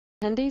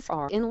Attendees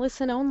are in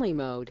listen-only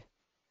mode.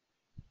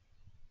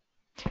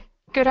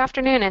 Good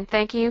afternoon, and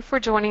thank you for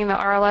joining the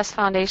RLS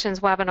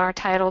Foundation's webinar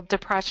titled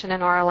Depression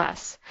and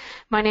RLS.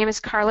 My name is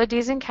Carla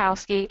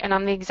Diezenkowski, and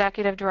I'm the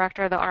Executive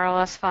Director of the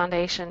RLS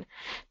Foundation.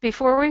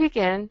 Before we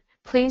begin,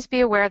 please be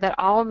aware that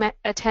all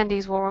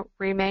attendees will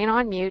remain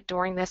on mute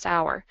during this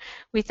hour.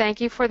 We thank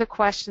you for the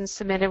questions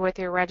submitted with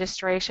your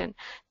registration.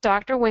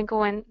 Dr.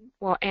 Winkelman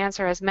will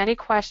answer as many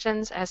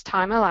questions as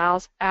time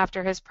allows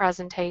after his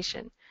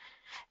presentation.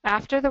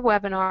 After the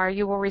webinar,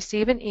 you will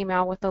receive an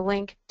email with a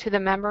link to the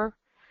webinar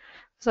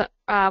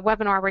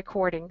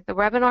recording. The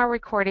webinar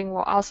recording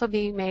will also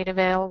be made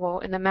available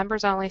in the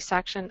members only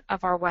section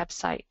of our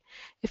website.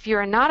 If you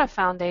are not a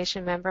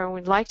Foundation member and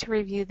would like to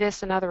review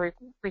this and other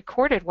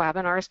recorded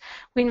webinars,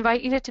 we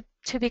invite you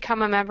to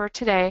become a member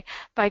today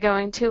by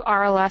going to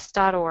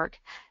rls.org.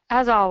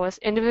 As always,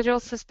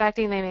 individuals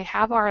suspecting they may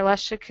have RLS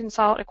should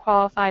consult a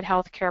qualified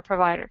healthcare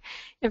provider.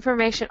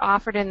 Information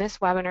offered in this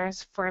webinar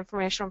is for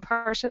informational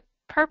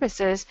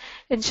purposes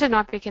and should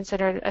not be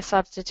considered a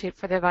substitute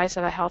for the advice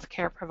of a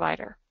healthcare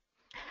provider.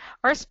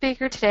 Our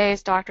speaker today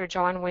is Dr.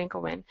 John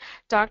Winkelman.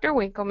 Dr.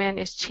 Winkelman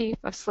is Chief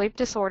of Sleep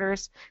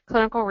Disorders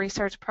Clinical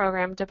Research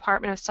Program,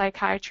 Department of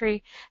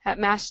Psychiatry at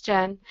Mass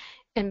Gen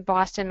in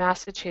Boston,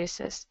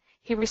 Massachusetts.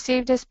 He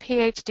received his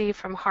PhD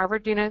from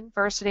Harvard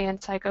University in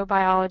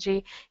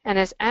psychobiology and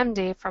his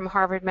MD from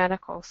Harvard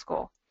Medical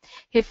School.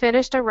 He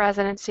finished a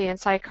residency in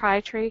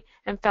psychiatry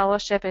and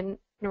fellowship in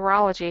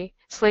neurology,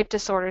 sleep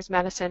disorders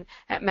medicine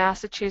at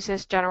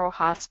Massachusetts General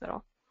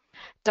Hospital.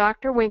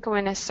 Dr.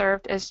 Winkelman has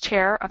served as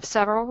chair of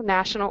several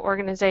national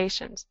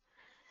organizations,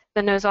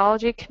 the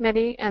Nosology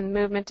Committee and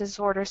Movement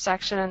Disorder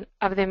section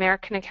of the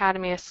American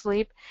Academy of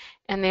Sleep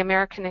and the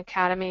American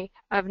Academy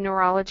of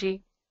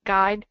Neurology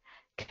Guide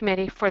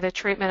Committee for the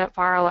Treatment of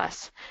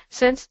RLS.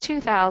 Since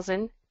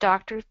 2000,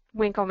 Dr.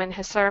 Winkelman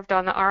has served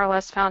on the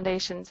RLS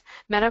Foundation's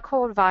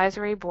Medical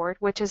Advisory Board,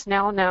 which is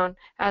now known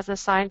as the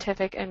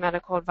Scientific and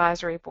Medical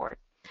Advisory Board.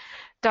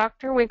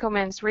 Dr.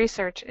 Winkelman's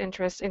research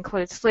interests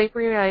include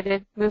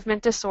sleep-related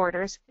movement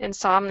disorders,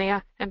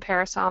 insomnia, and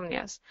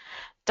parasomnias.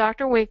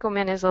 Dr.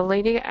 Winkelman is a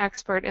leading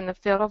expert in the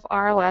field of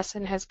RLS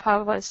and has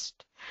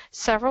published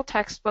several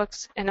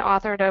textbooks and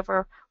authored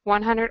over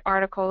 100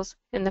 articles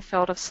in the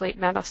field of sleep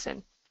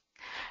medicine.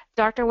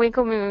 Dr.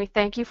 Winkelman, we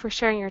thank you for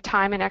sharing your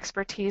time and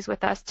expertise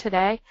with us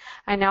today.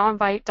 I now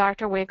invite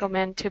Dr.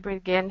 Winkelman to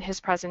begin his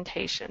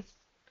presentation.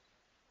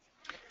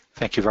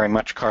 Thank you very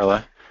much,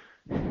 Carla.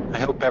 I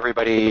hope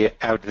everybody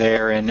out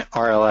there in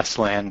RLS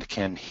land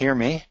can hear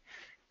me.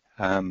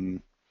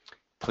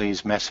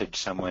 Please message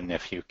someone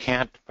if you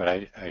can't, but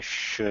I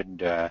should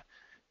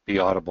be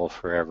audible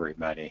for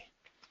everybody.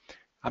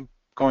 I'm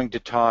going to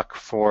talk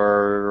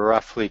for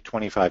roughly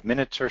 25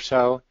 minutes or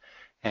so.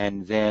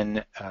 And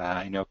then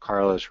I know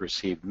Carla's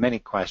received many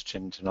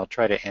questions, and I'll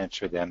try to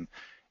answer them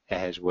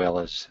as well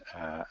as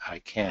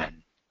I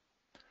can.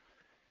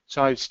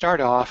 So I start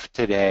off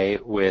today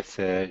with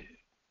a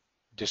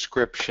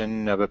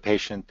description of a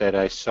patient that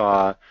I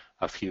saw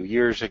a few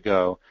years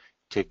ago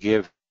to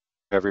give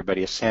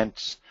everybody a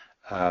sense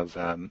of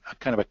a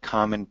kind of a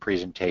common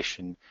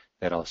presentation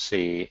that I'll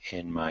see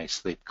in my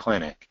sleep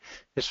clinic.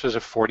 This was a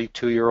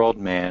 42-year-old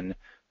man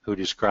who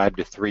described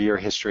a 3-year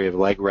history of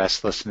leg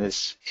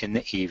restlessness in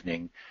the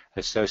evening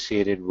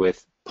associated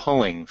with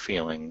pulling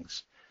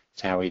feelings.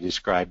 That's how he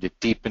described it,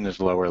 deep in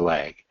his lower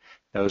leg.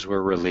 Those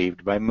were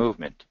relieved by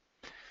movement.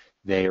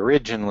 They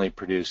originally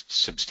produced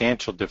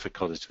substantial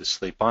difficulties with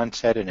sleep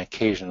onset and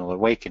occasional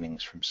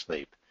awakenings from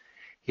sleep.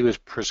 He was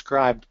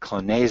prescribed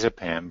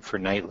clonazepam for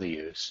nightly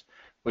use,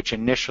 which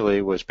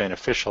initially was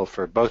beneficial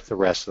for both the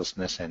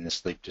restlessness and the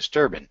sleep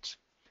disturbance.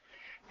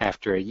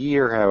 After a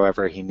year,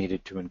 however, he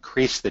needed to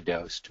increase the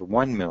dose to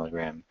 1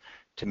 milligram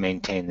to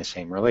maintain the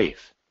same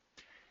relief.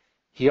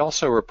 He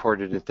also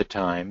reported at the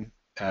time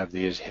of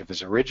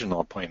his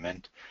original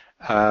appointment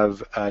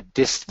of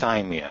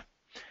dysthymia,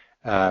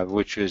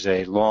 which was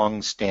a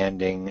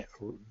long-standing,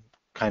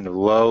 kind of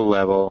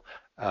low-level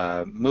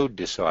mood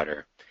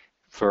disorder,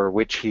 for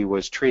which he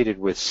was treated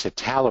with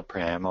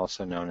citalopram,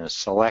 also known as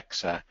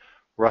Celexa,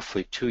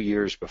 roughly 2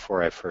 years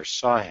before I first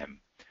saw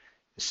him.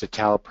 The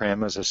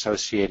citalopram was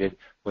associated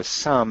with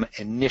some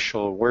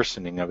initial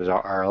worsening of his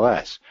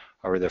RLS.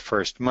 Over the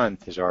first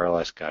month, his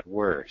RLS got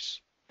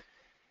worse.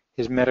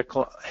 His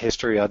medical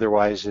history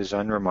otherwise is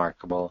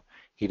unremarkable.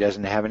 He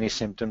doesn't have any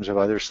symptoms of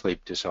other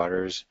sleep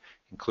disorders,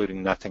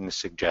 including nothing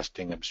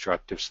suggesting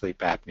obstructive sleep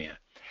apnea.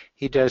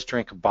 He does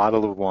drink a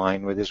bottle of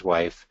wine with his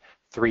wife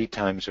 3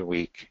 times a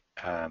week.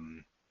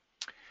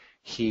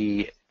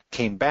 He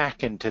came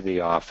back into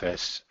the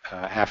office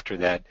after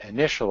that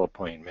initial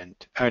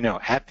appointment,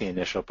 at the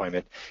initial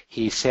appointment,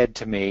 he said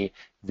to me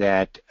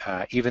that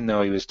even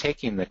though he was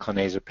taking the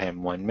clonazepam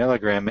 1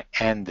 milligram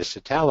and the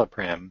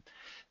citalopram,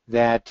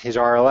 that his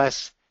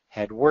RLS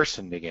had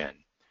worsened again.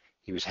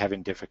 He was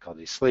having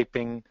difficulty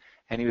sleeping,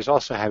 and he was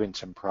also having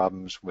some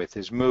problems with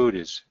his mood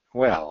as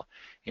well,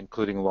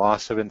 including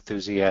loss of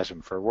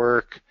enthusiasm for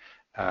work,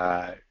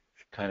 kind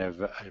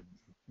of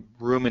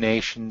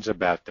ruminations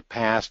about the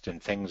past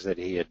and things that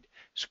he had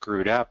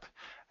screwed up.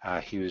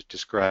 He was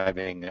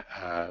describing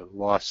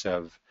loss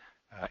of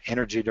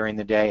energy during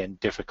the day and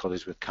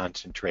difficulties with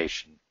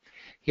concentration.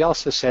 He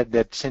also said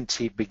that since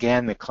he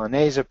began the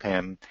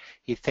clonazepam,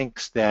 he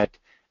thinks that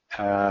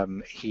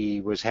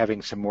he was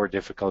having some more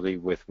difficulty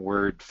with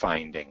word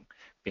finding,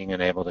 being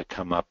unable to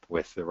come up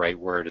with the right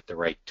word at the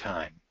right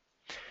time.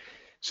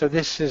 So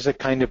this is a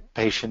kind of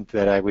patient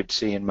that I would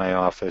see in my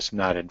office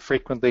not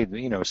infrequently,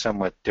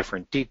 somewhat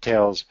different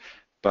details,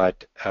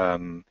 but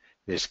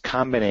this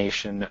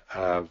combination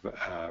of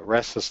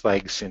restless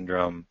leg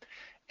syndrome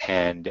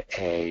and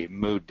a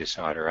mood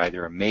disorder,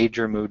 either a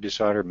major mood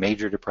disorder,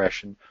 major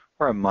depression,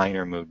 or a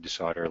minor mood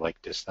disorder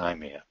like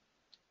dysthymia.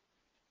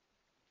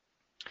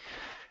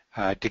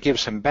 To give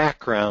some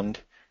background,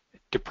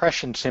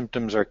 depression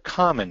symptoms are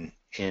common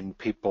in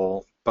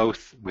people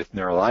both with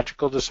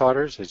neurological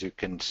disorders, as you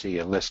can see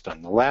a list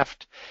on the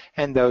left,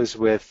 and those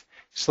with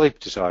sleep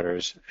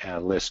disorders, a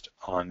list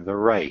on the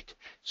right.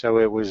 So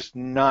it was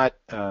not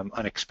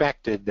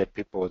unexpected that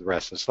people with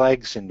restless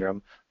leg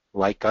syndrome,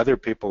 like other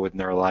people with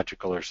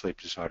neurological or sleep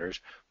disorders,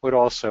 would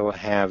also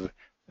have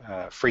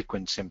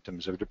frequent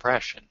symptoms of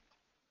depression.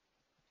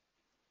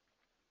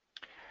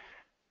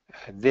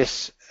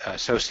 This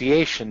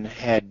association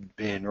had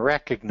been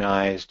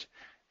recognized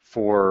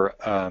for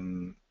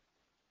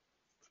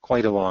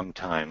quite a long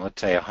time,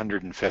 let's say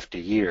 150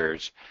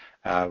 years.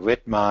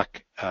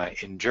 Wittmach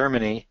in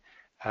Germany,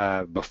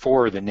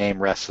 before the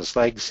name restless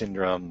leg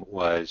syndrome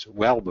was,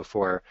 well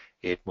before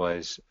it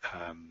was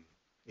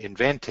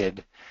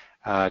invented,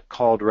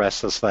 called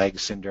restless leg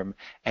syndrome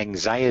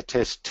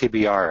anxietas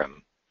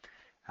tibiarum.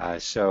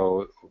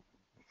 So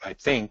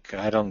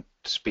I don't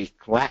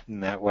speak Latin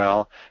that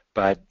well,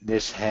 but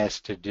this has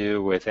to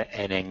do with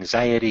an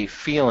anxiety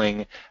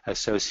feeling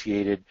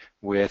associated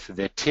with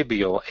the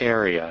tibial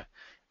area,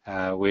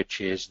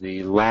 which is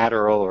the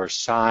lateral or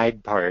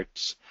side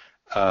parts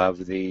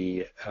of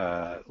the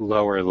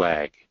lower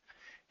leg.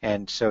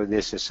 And so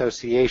this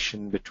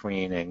association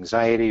between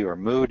anxiety or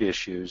mood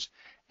issues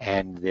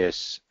and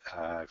this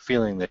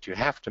feeling that you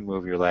have to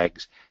move your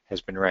legs has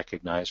been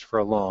recognized for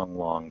a long,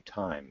 long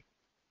time.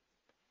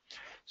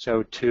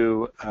 So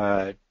to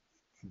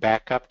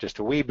back up just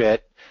a wee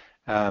bit,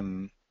 I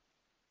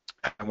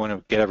want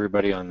to get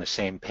everybody on the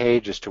same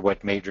page as to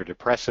what major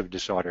depressive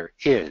disorder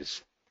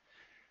is.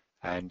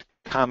 And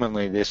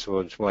commonly this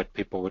was what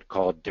people would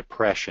call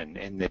depression.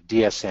 In the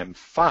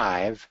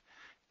DSM-5,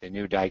 the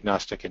new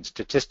Diagnostic and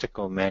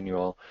Statistical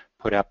Manual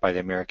put out by the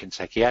American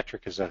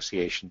Psychiatric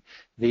Association,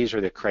 these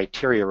are the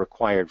criteria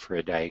required for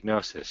a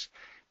diagnosis.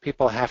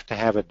 People have to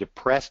have a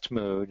depressed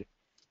mood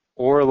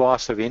or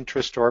loss of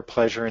interest or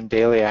pleasure in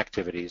daily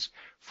activities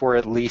for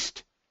at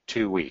least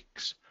 2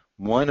 weeks.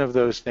 One of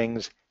those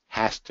things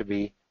has to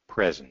be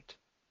present.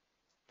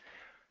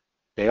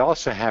 They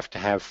also have to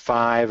have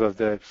 5 of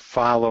the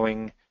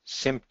following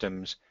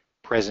symptoms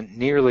present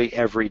nearly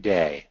every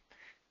day.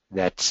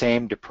 That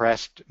same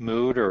depressed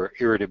mood or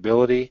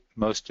irritability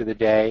most of the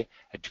day,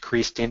 a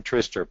decreased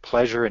interest or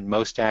pleasure in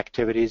most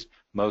activities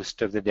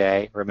most of the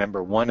day.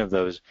 Remember, one of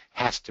those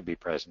has to be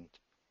present.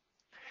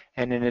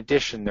 And in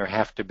addition, there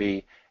have to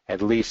be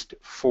at least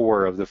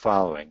 4 of the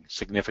following: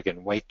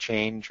 significant weight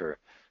change or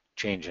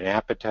change in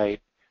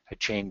appetite, a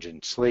change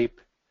in sleep,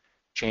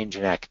 change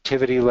in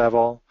activity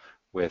level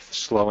with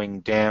slowing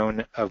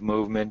down of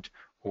movement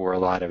or a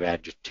lot of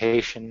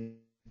agitation,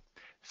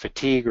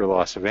 fatigue or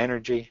loss of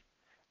energy,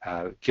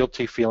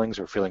 guilty feelings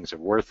or feelings of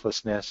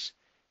worthlessness,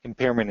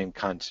 impairment in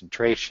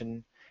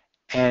concentration,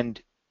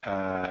 and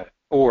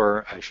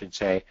or I should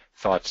say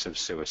thoughts of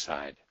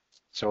suicide.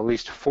 So at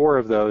least 4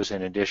 of those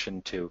in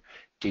addition to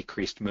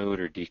decreased mood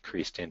or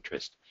decreased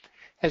interest.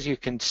 As you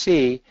can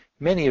see,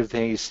 many of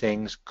these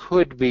things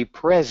could be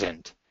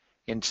present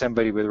in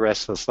somebody with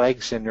restless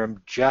leg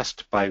syndrome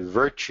just by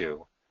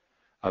virtue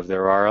of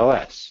their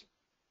RLS.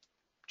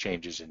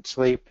 Changes in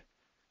sleep,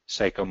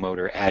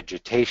 psychomotor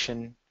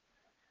agitation,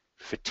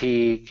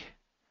 fatigue,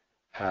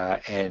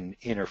 and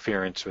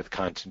interference with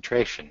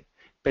concentration.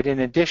 But in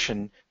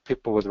addition,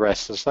 people with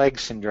restless leg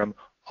syndrome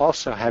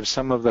also have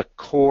some of the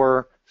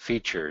core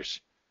features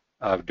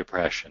of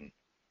depression,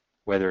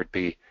 whether it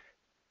be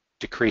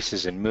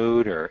decreases in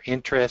mood or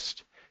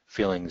interest,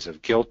 feelings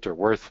of guilt or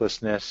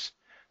worthlessness,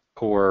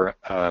 or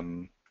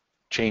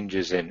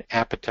changes in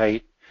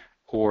appetite,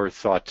 or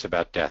thoughts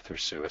about death or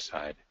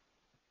suicide.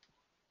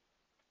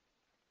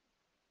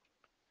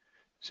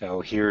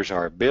 So here's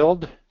our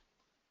build.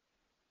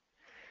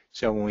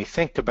 So when we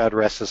think about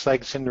restless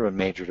leg syndrome and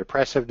major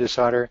depressive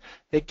disorder,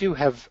 they do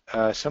have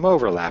some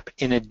overlap.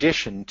 In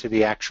addition to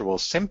the actual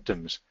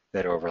symptoms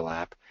that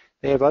overlap,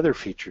 they have other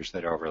features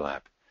that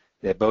overlap.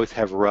 They both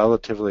have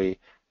relatively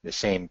the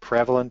same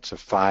prevalence of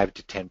 5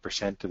 to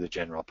 10% of the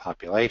general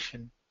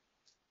population.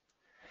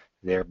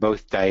 They're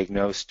both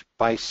diagnosed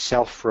by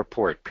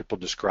self-report, people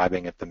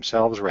describing it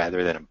themselves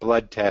rather than a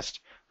blood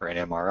test or an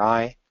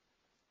MRI.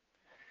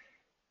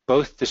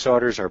 Both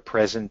disorders are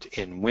present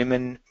in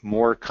women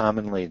more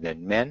commonly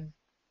than men.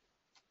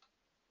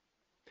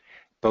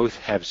 Both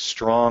have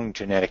strong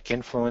genetic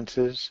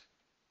influences.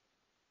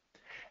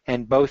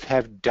 and both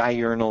have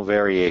diurnal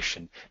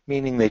variation,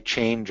 meaning they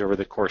change over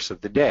the course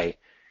of the day.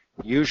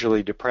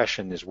 Usually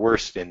depression is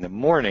worse in the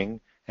morning,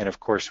 and of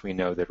course we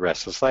know that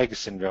restless leg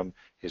syndrome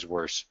is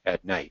worse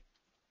at night.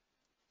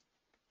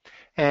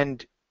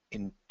 And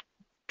in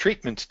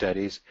treatment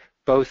studies,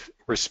 both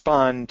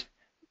respond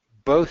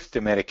both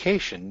to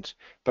medications,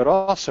 but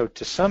also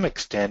to some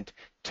extent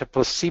to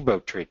placebo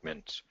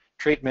treatments,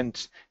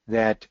 treatments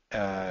that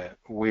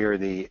where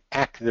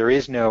there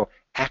is no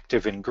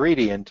active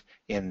ingredient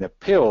in the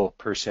pill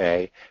per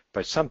se,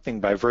 but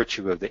something by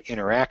virtue of the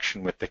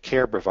interaction with the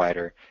care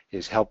provider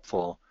is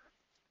helpful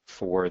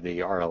for the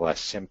RLS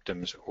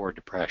symptoms or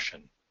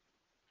depression.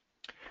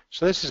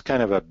 So this is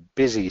kind of a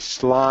busy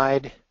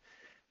slide,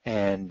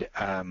 and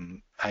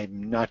I'm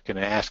not going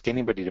to ask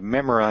anybody to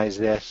memorize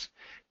this,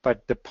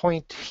 but the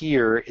point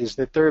here is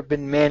that there have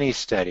been many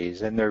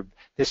studies, and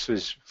this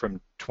was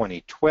from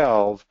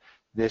 2012,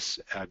 this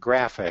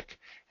graphic,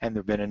 and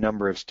there have been a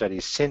number of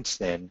studies since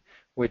then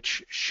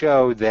which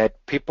show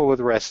that people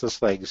with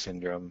restless leg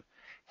syndrome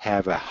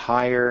have a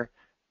higher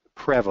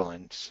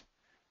prevalence,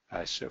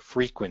 so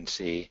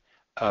frequency,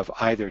 of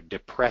either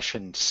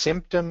depression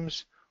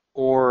symptoms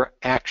or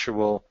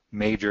actual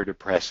major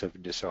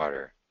depressive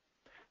disorder.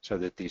 So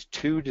that these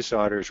two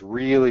disorders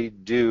really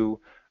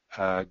do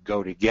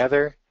go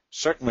together,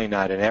 certainly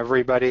not in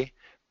everybody,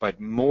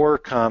 but more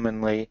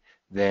commonly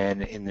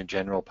than in the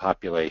general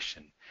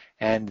population.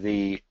 And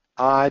the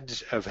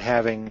odds of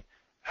having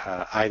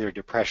either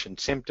depression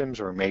symptoms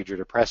or major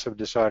depressive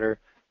disorder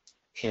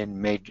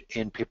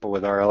in people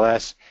with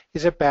RLS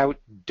is about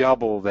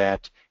double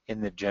that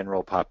in the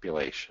general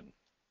population.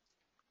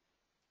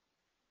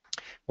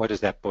 What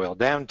does that boil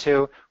down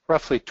to?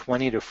 Roughly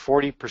 20 to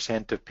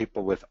 40% of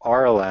people with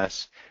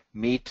RLS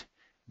meet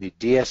the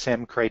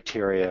DSM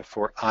criteria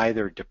for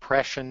either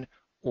depression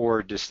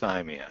or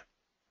dysthymia.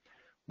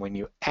 When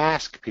you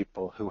ask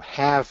people who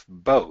have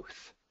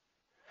both,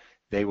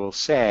 they will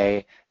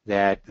say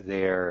that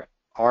their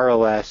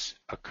RLS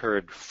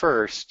occurred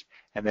first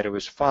and that it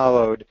was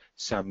followed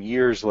some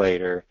years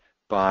later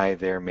by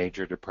their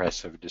major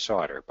depressive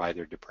disorder, by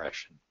their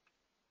depression.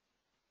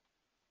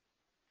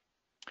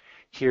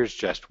 Here's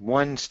just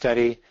one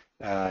study,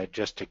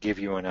 just to give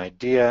you an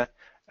idea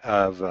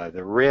of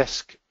the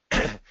risk.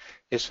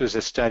 This was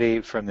a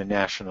study from the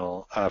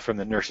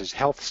Nurses'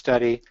 Health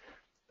Study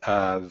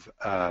of,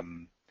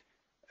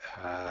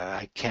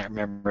 I can't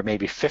remember,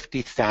 maybe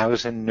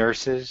 50,000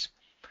 nurses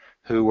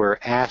who were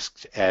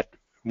asked at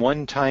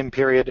one time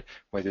period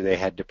whether they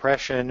had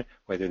depression,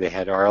 whether they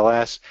had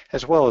RLS,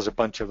 as well as a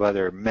bunch of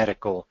other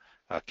medical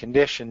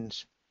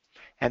conditions.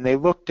 And they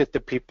looked at the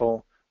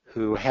people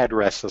who had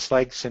restless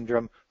leg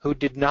syndrome who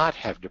did not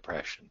have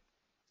depression.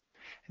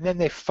 And then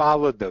they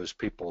followed those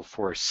people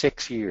for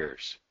 6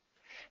 years.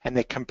 And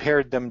they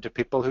compared them to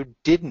people who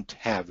didn't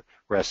have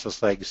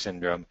restless leg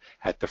syndrome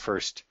at the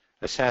first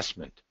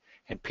assessment.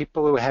 And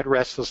people who had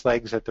restless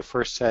legs at the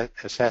first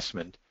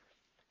assessment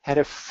had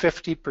a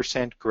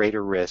 50%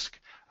 greater risk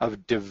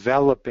of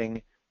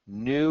developing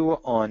new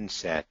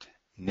onset,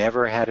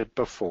 never had it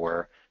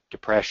before,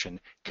 depression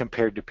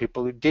compared to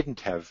people who didn't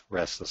have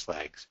restless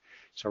legs.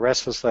 So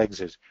restless legs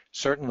is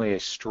certainly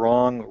a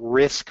strong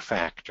risk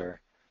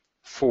factor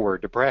for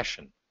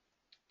depression.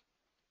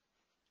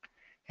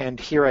 And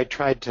here I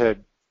tried to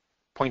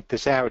point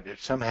this out.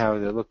 Somehow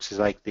it looks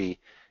like the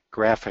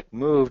graphic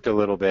moved a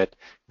little bit.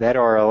 That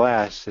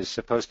RLS is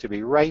supposed to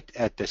be right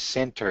at the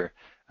center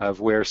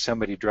of where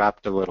somebody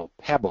dropped a little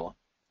pebble.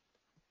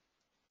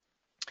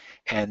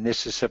 And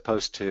this is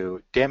supposed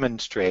to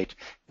demonstrate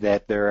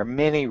that there are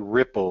many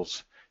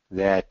ripples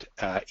that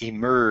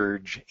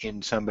emerge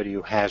in somebody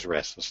who has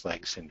restless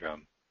leg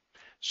syndrome.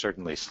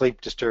 Certainly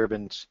sleep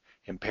disturbance,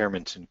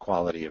 impairments in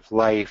quality of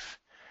life,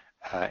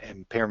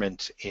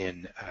 impairments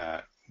in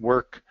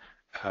work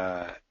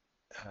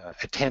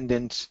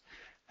attendance,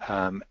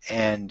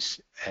 and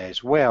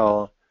as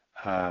well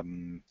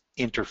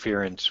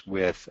interference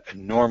with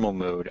normal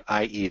mood,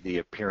 i.e. the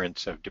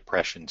appearance of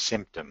depression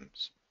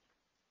symptoms.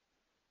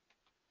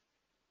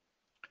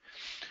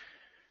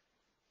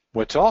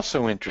 What's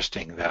also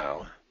interesting,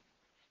 though,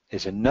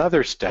 is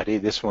another study,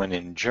 this one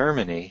in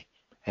Germany,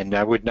 and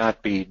I would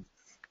not be,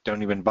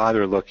 don't even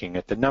bother looking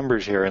at the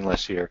numbers here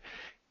unless you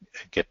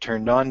get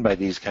turned on by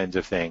these kinds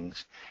of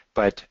things,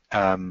 but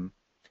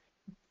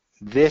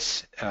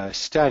this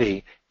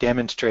study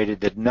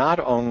demonstrated that not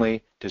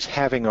only does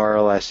having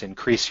RLS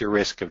increase your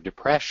risk of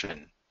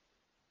depression,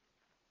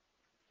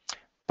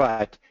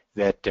 but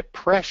that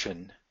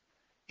depression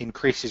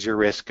increases your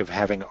risk of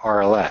having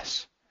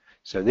RLS.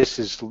 So this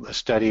is a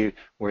study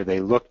where they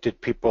looked at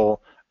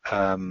people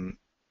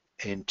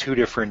in two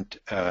different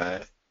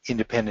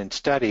independent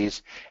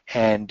studies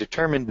and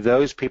determined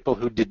those people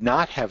who did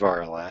not have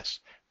RLS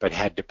but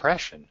had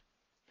depression.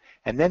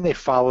 And then they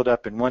followed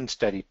up in one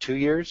study 2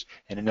 years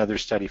and another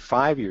study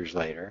 5 years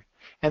later,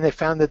 and they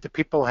found that the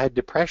people who had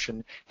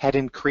depression had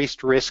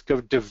increased risk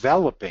of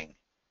developing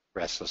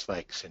restless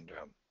leg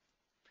syndrome.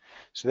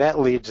 So that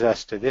leads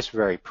us to this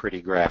very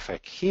pretty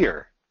graphic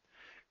here,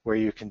 where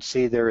you can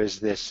see there is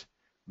this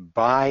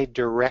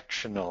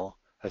bidirectional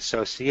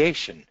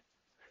association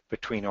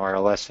between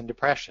RLS and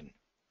depression,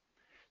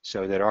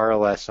 so that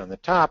RLS on the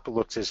top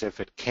looks as if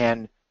it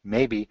can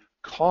maybe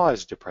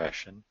cause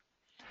depression,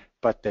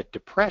 but that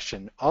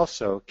depression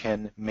also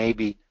can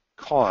maybe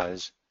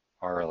cause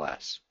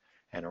RLS.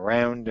 And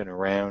around and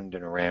around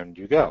and around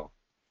you go.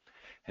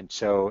 And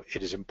so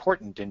it is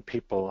important in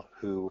people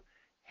who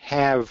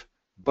have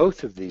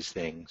both of these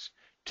things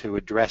to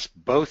address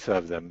both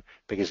of them,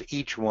 because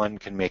each one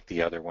can make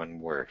the other one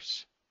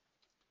worse.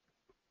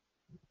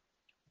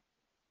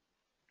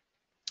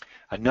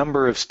 A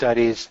number of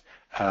studies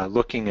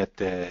looking at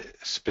the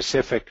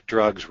specific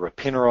drugs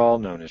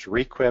ropinirole, known as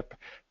Requip,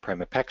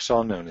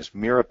 pramipexole, known as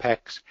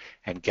Mirapex,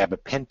 and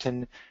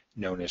gabapentin,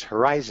 known as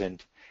Horizon,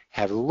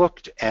 have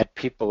looked at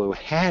people who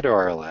had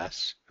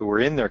RLS, who were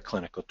in their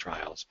clinical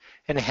trials,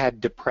 and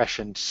had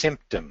depression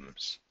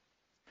symptoms,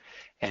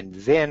 and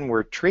then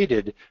were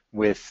treated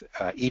with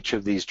each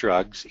of these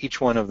drugs.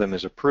 Each one of them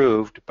is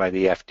approved by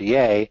the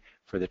FDA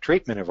for the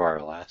treatment of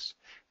RLS,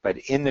 but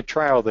in the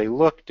trial they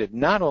looked at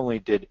not only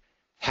did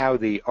how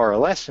the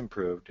RLS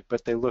improved,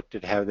 but they looked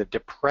at how the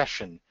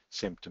depression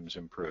symptoms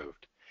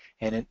improved.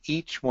 And in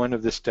each one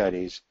of the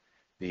studies,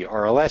 the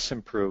RLS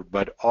improved,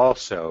 but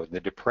also the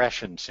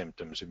depression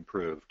symptoms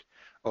improved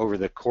over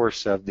the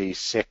course of the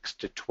 6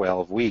 to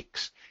 12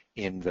 weeks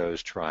in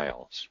those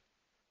trials.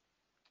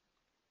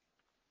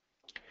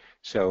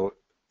 So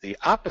the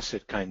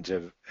opposite kinds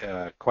of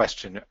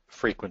question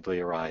frequently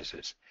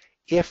arises.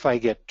 If I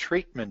get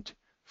treatment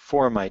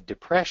for my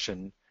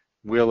depression,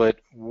 will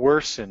it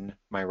worsen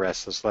my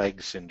restless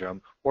leg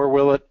syndrome, or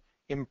will it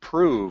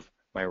improve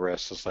my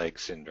restless leg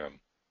syndrome?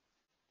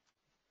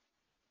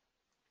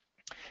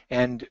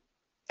 And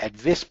at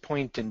this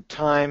point in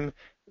time,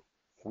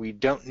 we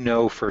don't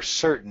know for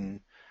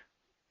certain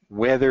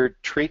whether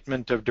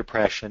treatment of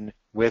depression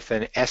with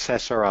an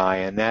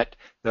SSRI, and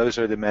those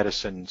are the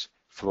medicines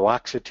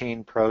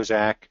fluoxetine,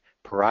 Prozac,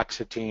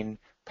 paroxetine,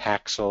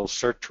 Paxil,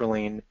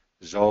 sertraline,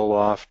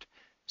 Zoloft,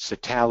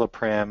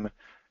 citalopram,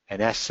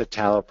 and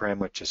escitalopram,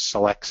 which is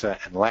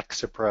Celexa and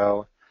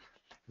Lexapro,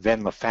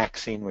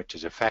 venlafaxine, which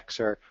is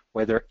Effexor,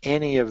 whether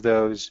any of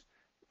those,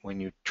 when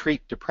you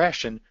treat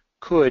depression,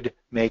 could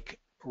make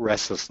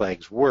restless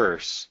legs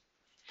worse,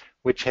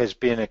 which has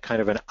been a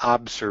kind of an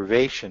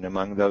observation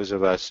among those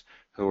of us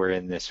who are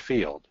in this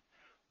field.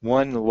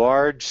 One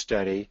large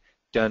study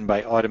done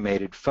by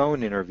automated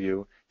phone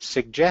interview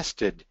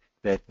suggested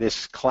that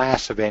this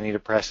class of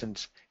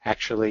antidepressants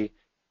actually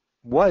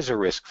was a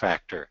risk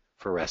factor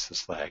for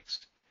restless legs.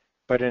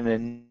 But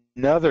in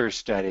another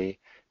study,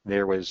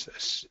 there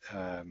was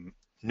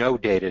no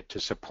data to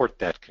support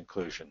that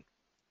conclusion.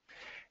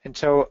 And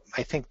so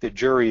I think the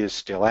jury is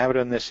still out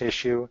on this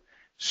issue.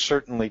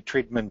 Certainly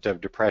treatment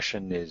of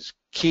depression is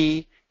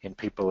key in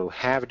people who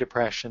have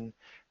depression,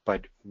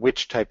 but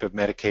which type of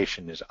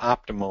medication is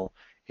optimal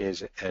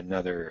is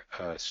another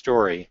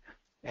story,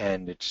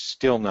 and it's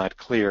still not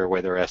clear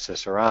whether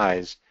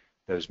SSRIs,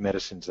 those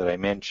medicines that I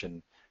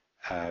mentioned,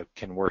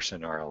 can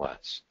worsen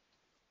RLS.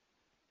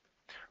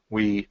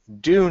 We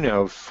do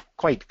know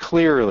quite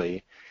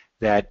clearly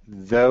that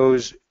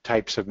those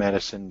types of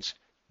medicines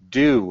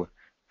do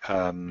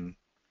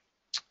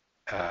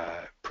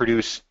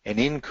produce an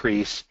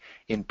increase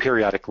in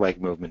periodic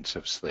leg movements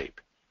of sleep.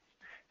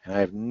 And I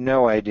have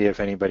no idea if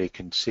anybody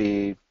can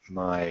see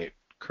my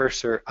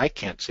cursor. I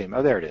can't see them.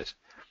 Oh, there it is.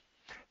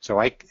 So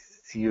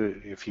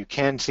if you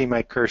can see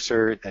my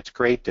cursor, that's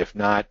great. If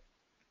not,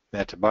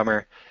 that's a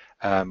bummer.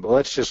 But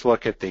let's just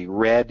look at the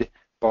red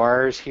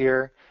bars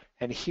here.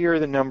 And here are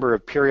the number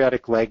of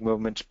periodic leg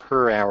movements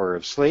per hour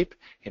of sleep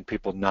in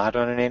people not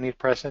on an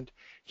antidepressant.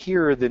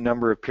 Here are the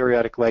number of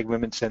periodic leg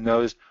movements in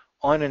those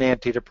on an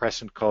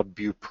antidepressant called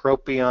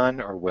bupropion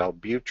or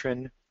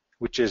Wellbutrin,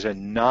 which is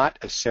not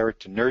a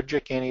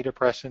serotonergic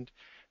antidepressant,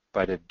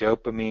 but a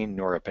dopamine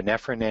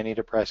norepinephrine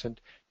antidepressant,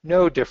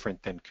 no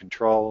different than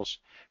controls.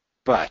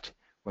 But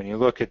when you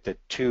look at the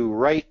two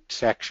right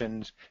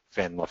sections,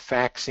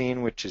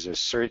 venlafaxine, which is a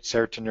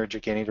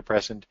serotonergic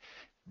antidepressant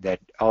that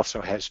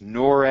also has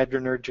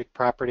noradrenergic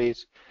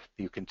properties,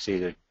 you can see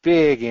the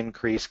big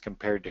increase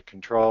compared to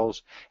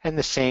controls, and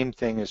the same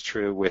thing is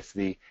true with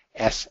the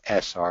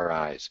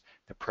SSRIs,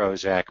 the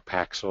Prozac,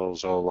 Paxil,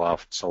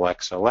 Zoloft,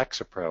 Celexa,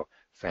 Lexapro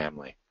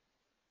family.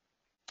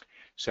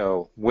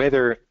 So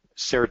whether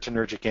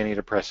serotonergic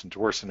antidepressants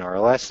worsen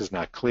RLS is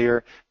not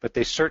clear, but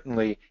they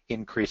certainly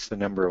increase the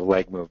number of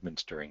leg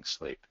movements during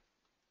sleep.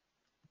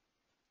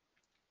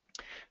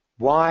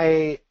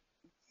 Why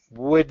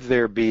would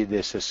there be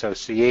this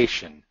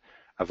association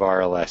of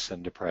RLS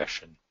and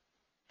depression?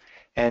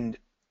 And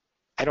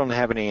I don't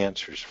have any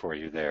answers for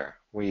you there.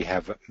 We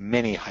have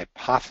many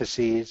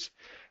hypotheses,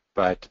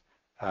 but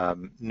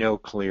no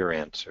clear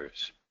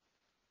answers.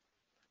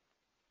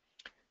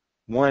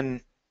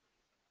 One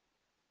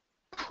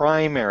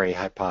primary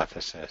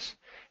hypothesis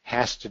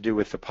has to do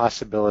with the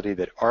possibility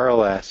that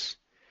RLS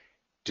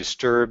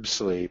disturbs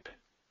sleep,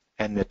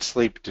 and that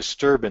sleep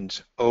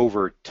disturbance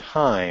over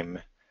time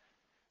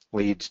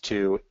leads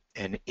to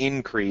an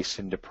increase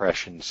in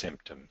depression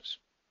symptoms.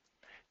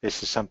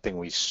 This is something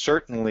we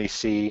certainly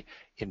see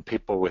in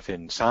people with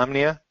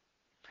insomnia,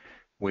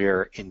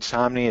 where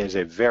insomnia is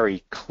a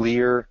very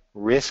clear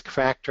risk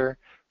factor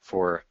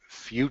for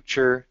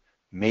future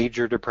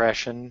major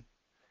depression.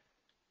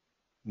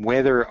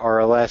 Whether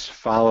RLS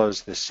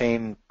follows the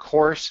same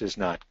course is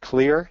not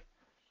clear,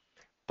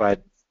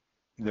 but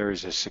there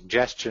is a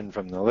suggestion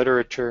from the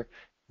literature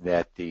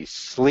that the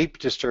sleep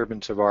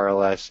disturbance of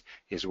RLS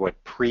is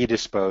what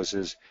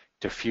predisposes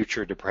to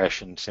future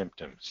depression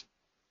symptoms.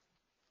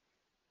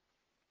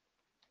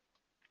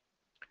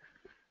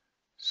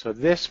 So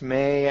this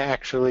may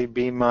actually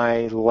be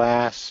my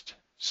last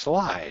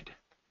slide,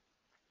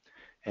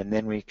 and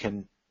then we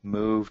can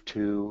move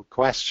to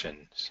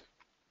questions.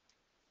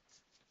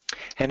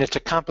 And it's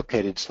a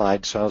complicated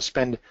slide, so I'll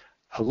spend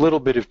a little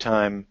bit of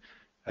time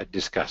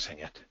discussing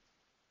it.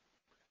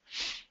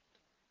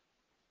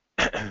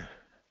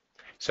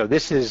 So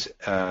this is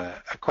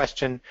a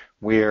question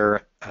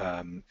where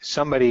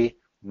somebody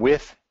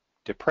with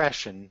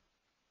depression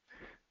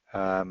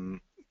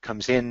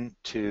comes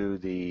into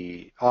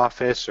the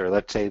office, or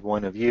let's say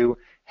one of you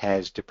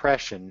has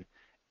depression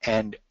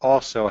and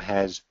also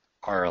has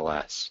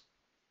RLS.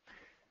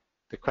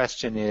 The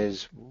question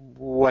is,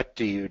 what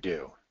do you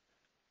do?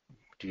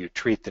 Do you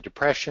treat the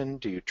depression?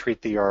 Do you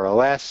treat the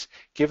RLS?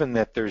 Given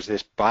that there's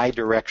this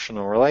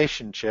bidirectional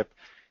relationship,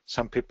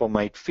 some people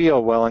might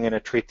feel, well, I'm going to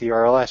treat the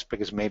RLS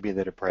because maybe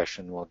the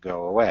depression will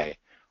go away.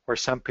 Or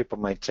some people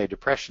might say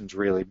depression's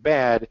really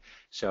bad,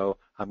 so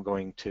I'm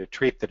going to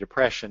treat the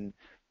depression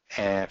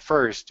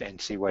first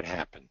and see what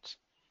happens.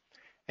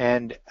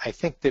 And I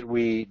think that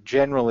we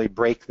generally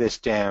break this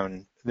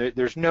down.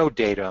 There's no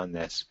data on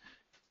this.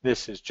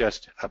 This is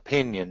just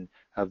opinion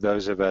of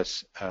those of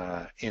us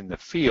in the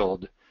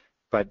field,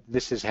 but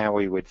this is how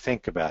we would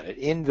think about it.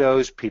 In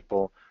those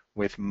people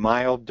with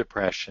mild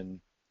depression,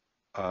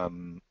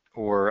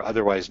 or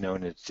otherwise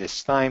known as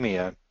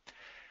dysthymia,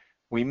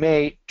 we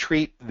may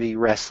treat the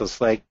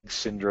restless leg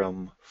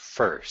syndrome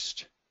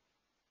first.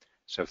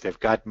 So if they've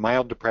got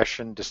mild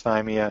depression,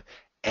 dysthymia,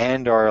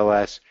 and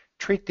RLS,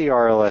 treat the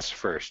RLS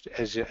first.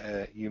 As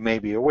you may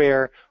be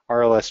aware,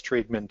 RLS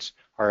treatments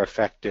are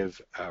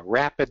effective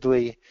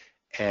rapidly,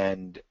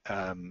 and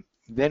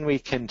then we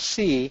can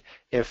see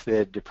if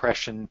the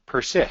depression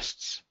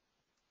persists.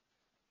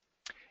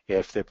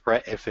 If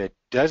it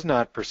does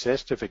not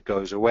persist, if it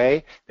goes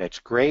away, that's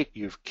great.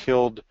 You've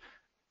killed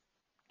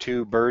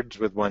two birds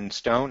with one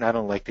stone. I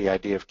don't like the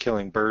idea of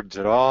killing birds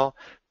at all,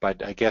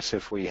 but I guess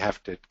if we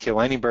have to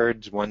kill any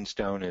birds, one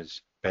stone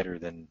is better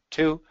than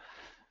two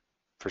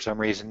for some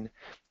reason.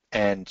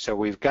 And so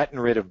we've gotten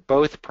rid of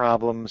both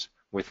problems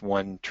with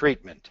one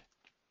treatment.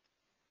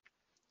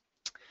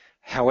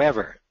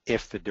 However,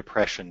 if the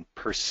depression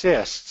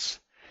persists,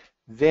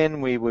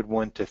 then we would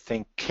want to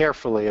think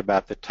carefully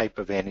about the type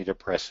of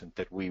antidepressant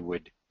that we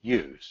would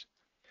use.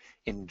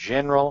 In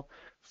general,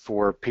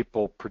 for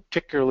people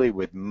particularly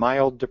with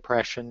mild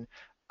depression,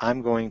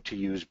 I'm going to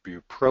use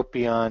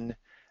bupropion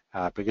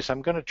because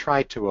I'm going to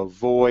try to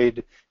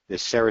avoid the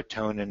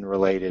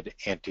serotonin-related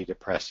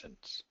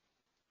antidepressants.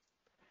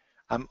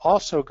 I'm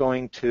also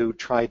going to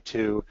try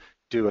to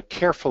do a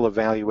careful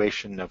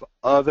evaluation of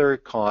other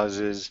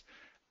causes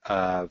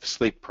of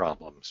sleep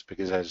problems,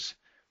 because as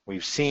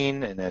we've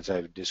seen and as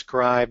I've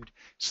described,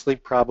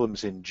 sleep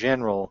problems in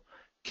general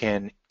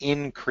can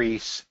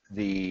increase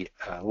the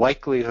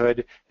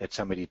likelihood that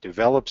somebody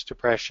develops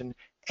depression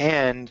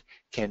and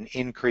can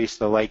increase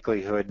the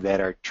likelihood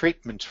that our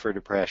treatments for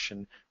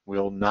depression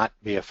will not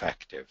be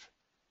effective.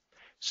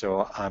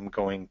 So I'm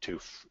going to,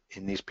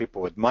 in these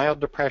people with mild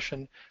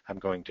depression, I'm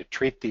going to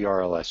treat the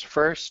RLS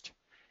first.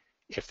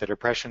 If the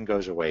depression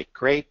goes away,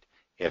 great.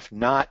 If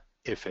not,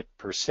 if it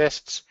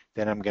persists,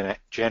 then I'm going to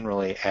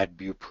generally add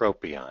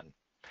bupropion.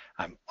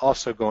 I'm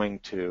also going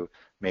to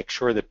make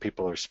sure that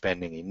people are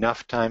spending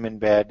enough time in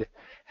bed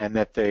and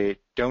that they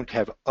don't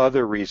have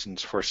other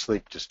reasons for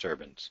sleep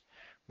disturbance,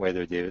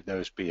 whether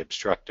those be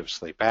obstructive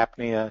sleep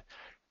apnea,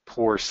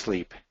 poor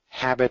sleep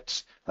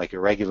habits like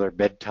irregular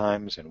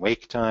bedtimes and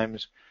wake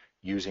times,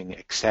 using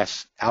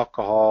excess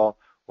alcohol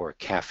or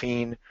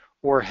caffeine,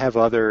 or have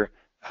other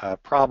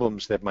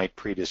problems that might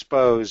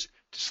predispose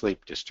to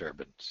sleep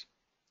disturbance.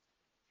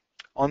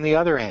 On the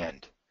other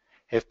hand,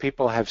 if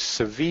people have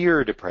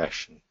severe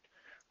depression,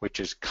 which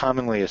is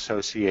commonly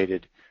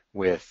associated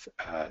with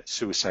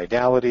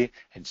suicidality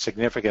and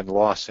significant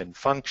loss in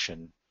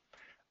function,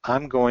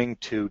 I'm going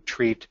to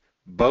treat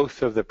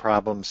both of the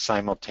problems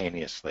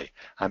simultaneously.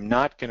 I'm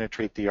not going to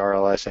treat the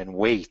RLS and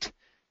wait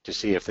to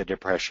see if the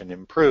depression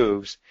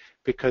improves,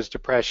 because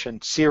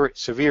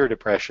severe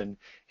depression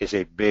is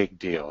a big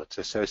deal. It's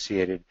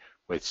associated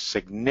with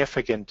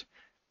significant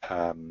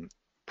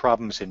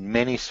problems in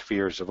many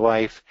spheres of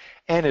life,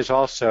 and is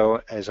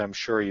also, as I'm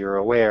sure you're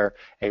aware,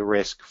 a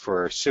risk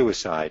for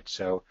suicide.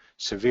 So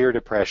severe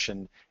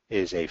depression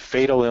is a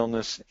fatal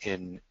illness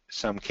in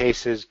some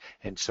cases,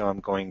 and so I'm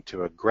going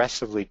to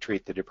aggressively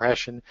treat the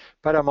depression,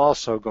 but I'm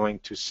also going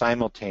to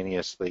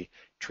simultaneously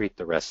treat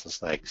the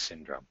restless leg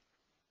syndrome.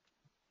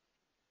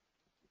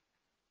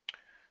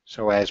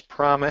 So as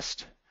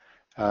promised,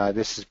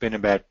 This has been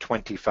about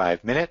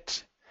 25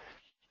 minutes,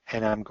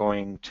 and I'm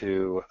going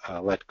to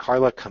let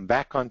Carla come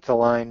back onto the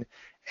line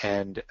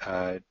and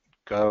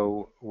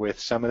go with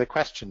some of the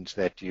questions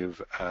that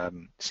you've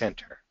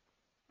sent her.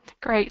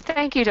 Great.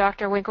 Thank you,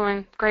 Dr.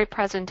 Winkelman. Great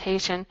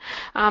presentation.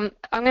 I'm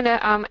going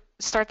to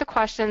start the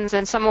questions,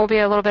 and some will be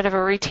a little bit of a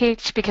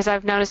reteach because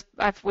I've noticed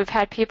we've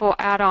had people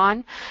add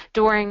on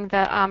during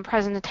the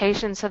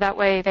presentation, so that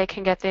way they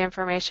can get the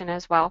information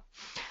as well.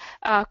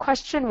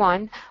 Question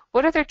 1,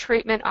 what are the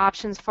treatment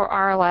options for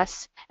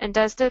RLS, and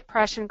does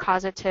depression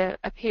cause it to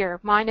appear?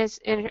 Mine is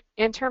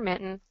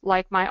intermittent,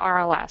 like my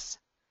RLS.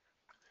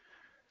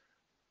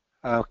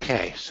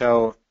 Okay,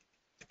 so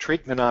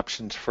treatment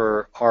options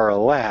for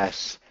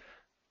RLS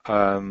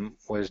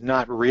was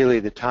not really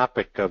the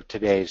topic of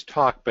today's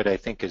talk, but I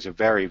think is a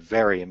very,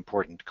 very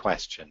important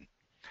question.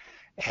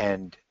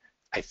 And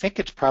I think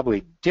it's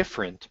probably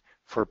different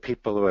for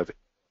people who have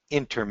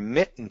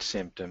intermittent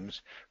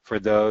symptoms for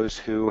those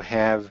who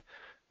have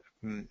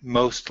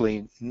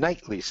mostly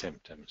nightly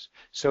symptoms.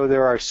 So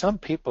there are some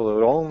people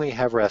who only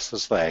have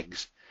restless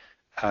legs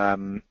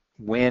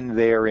when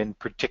they're in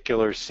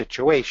particular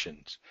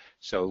situations.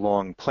 So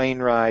long plane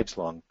rides,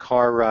 long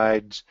car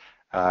rides,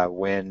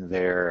 when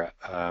they're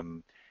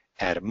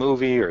at a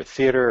movie or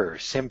theater or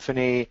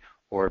symphony,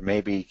 or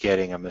maybe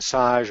getting a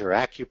massage or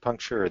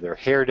acupuncture or their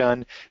hair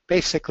done,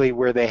 basically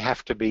where they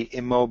have to be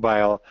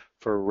immobile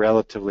for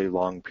relatively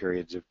long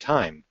periods of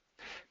time.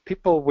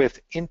 People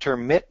with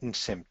intermittent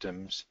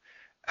symptoms,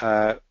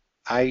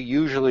 I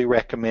usually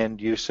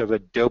recommend use of a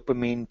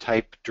dopamine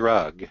type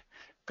drug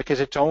because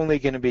it's only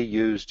going to be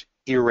used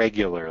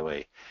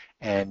irregularly,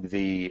 and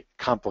the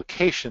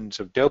complications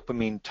of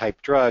dopamine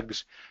type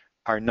drugs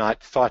are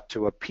not thought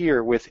to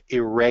appear with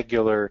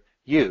irregular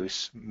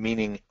use,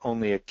 meaning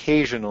only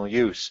occasional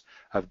use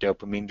of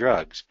dopamine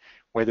drugs,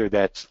 whether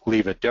that's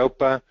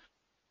levodopa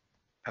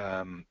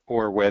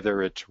or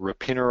whether it's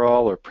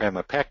ropinirole or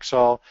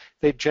pramipexole.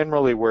 They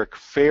generally work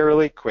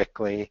fairly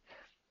quickly,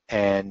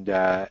 and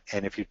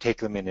if you take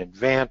them in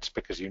advance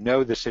because you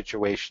know the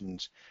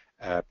situation's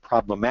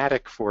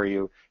problematic for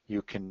you,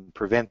 you can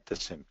prevent the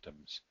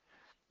symptoms.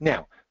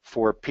 Now,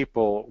 for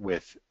people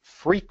with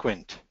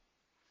frequent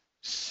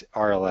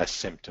RLS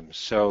symptoms,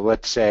 so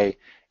let's say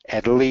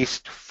at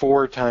least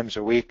 4 times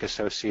a week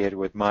associated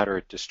with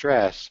moderate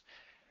distress,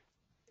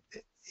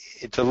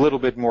 it's a little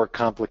bit more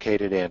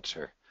complicated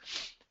answer.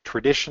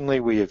 Traditionally,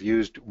 we have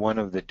used one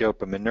of the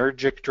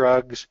dopaminergic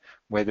drugs,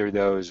 whether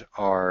those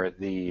are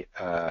the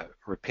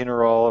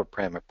ropinirole or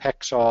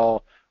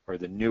pramipexole or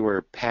the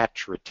newer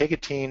patch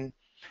rotigotine,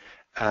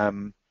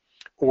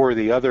 or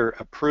the other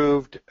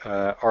approved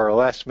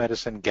RLS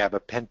medicine,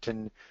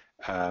 gabapentin,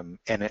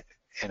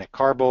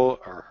 anacarbol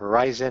or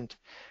Horizont.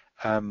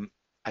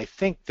 I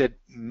think that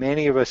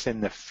many of us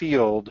in the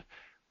field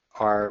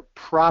are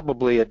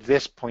probably at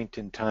this point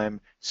in time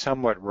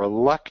somewhat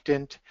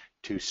reluctant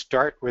to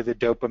start with a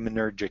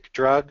dopaminergic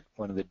drug,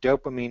 one of the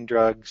dopamine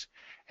drugs,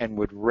 and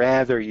would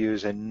rather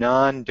use a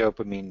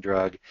non-dopamine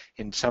drug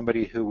in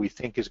somebody who we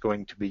think is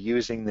going to be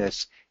using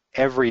this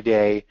every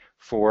day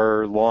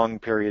for long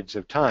periods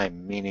of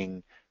time,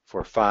 meaning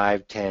for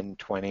 5, 10,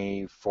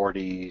 20,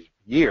 40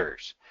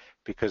 years,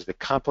 because the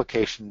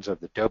complications of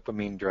the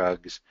dopamine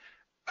drugs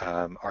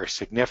are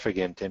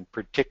significant, in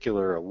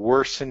particular a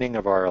worsening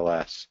of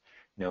RLS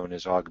known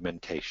as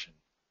augmentation.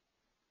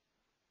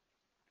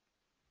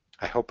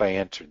 I hope I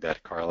answered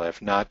that, Carla.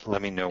 If not,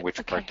 let me know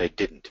which part I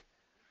didn't.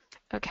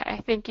 Okay, I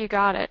think you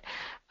got it.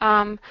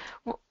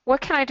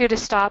 What can I do to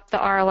stop the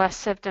RLS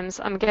symptoms?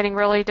 I'm getting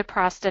really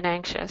depressed and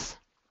anxious.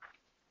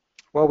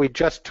 Well, we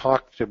just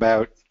talked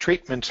about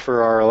treatments for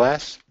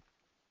RLS,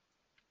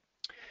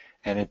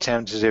 and it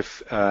sounds as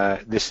if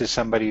this is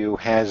somebody who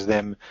has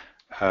them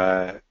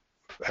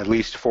at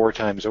least 4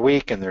 times a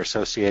week, and they're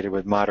associated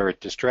with moderate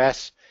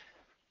distress.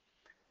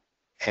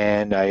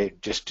 And I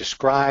just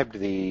described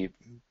the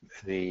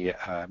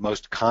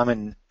most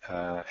common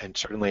and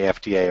certainly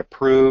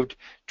FDA-approved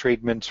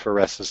treatments for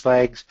restless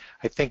legs.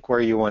 I think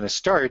where you want to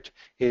start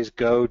is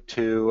go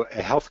to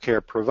a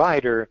healthcare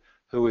provider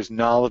who is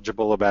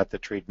knowledgeable about the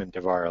treatment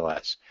of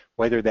RLS,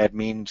 whether that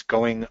means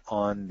going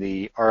on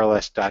the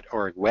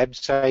rls.org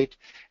website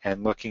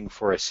and looking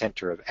for a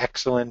center of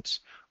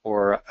excellence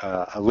or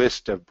a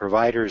list of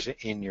providers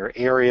in your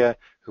area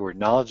who are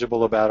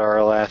knowledgeable about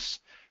RLS,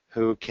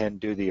 who can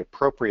do the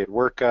appropriate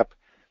workup,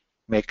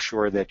 make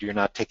sure that you're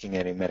not taking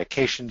any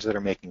medications that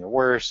are making it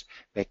worse,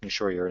 making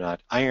sure you're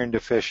not iron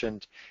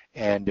deficient,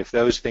 and if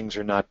those things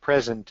are not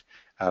present,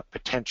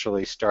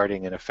 potentially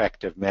starting an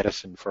effective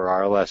medicine for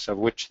RLS, of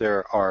which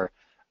there are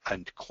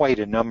quite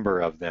a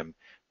number of them.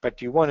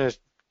 But you want to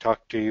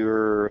talk to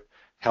your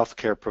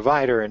healthcare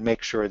provider and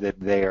make sure that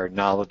they are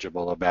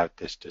knowledgeable about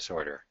this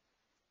disorder.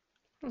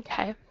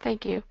 Okay,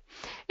 thank you.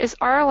 Is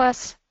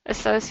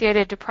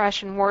RLS-associated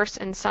depression worse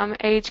in some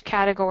age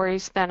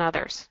categories than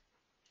others?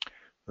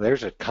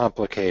 There's a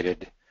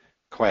complicated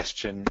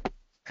question,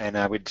 and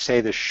I would say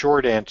the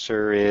short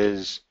answer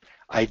is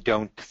I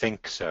don't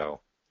think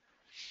so.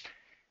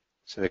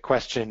 So the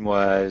question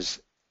was,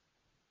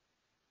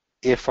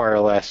 if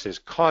RLS is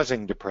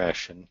causing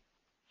depression,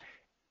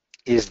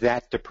 is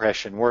that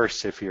depression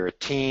worse if you're a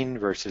teen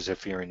versus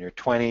if you're in your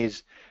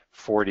 20s,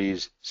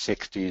 40s,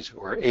 60s,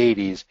 or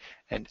 80s?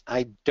 And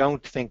I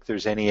don't think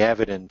there's any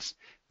evidence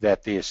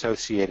that the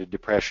associated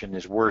depression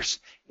is worse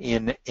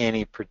in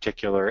any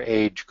particular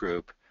age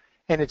group.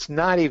 And it's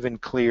not even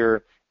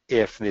clear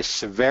if the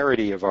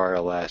severity of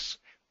RLS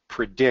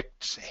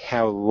predicts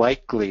how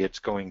likely it's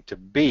going to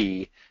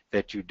be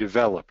that you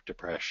develop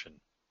depression.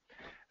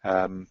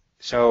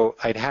 So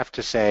I'd have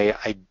to say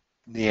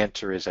the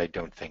answer is I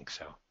don't think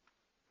so.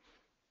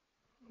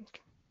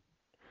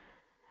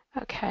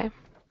 Okay.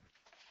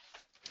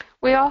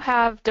 We all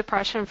have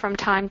depression from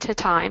time to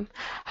time.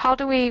 How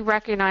do we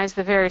recognize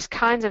the various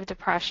kinds of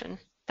depression?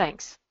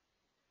 Thanks.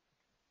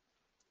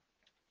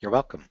 You're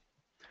welcome.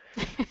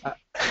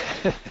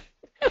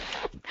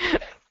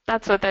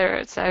 That's what they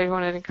wrote, so I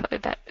wanted to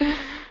include that.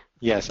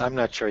 Yes, I'm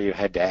not sure you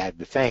had to add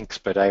the thanks,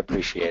 but I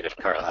appreciate it,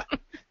 Carla.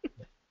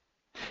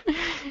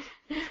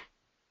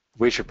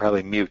 We should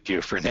probably mute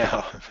you for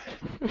now.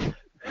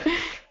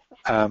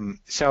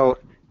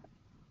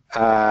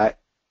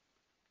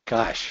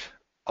 Gosh,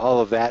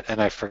 all of that,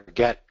 and I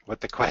forget what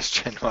the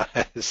question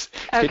was.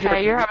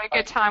 Okay, you're having a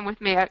good time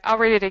with me. I'll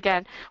read it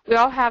again. We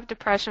all have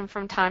depression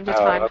from time to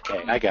time.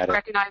 Okay, I got it.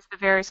 Recognize the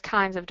various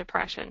kinds of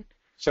depression.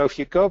 So if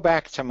you go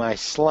back to my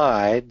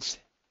slides,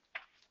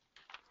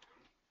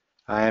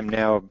 I am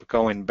now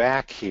going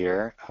back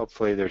here.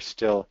 Hopefully they're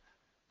still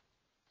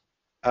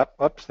up.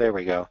 Oops, there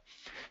we go.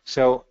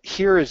 So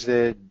here is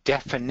the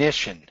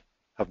definition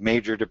of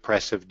major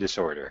depressive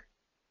disorder.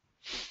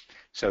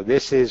 So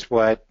this is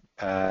what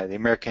the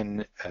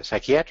American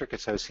Psychiatric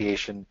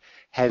Association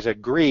has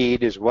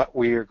agreed is what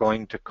we are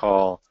going to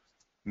call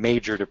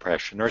major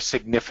depression or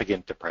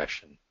significant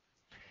depression.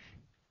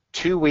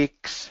 2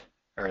 weeks,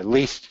 or at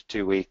least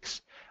 2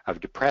 weeks, of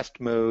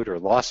depressed mood or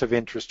loss of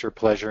interest or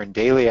pleasure in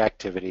daily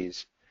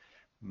activities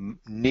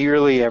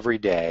nearly every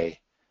day,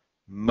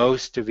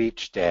 most of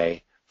each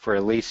day, for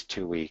at least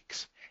 2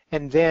 weeks.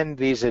 And then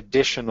these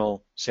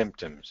additional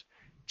symptoms,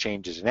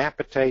 changes in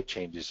appetite,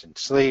 changes in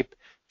sleep,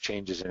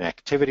 changes in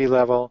activity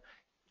level,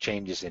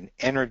 changes in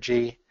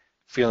energy,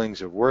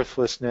 feelings of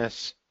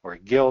worthlessness or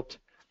guilt,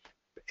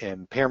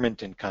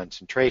 impairment in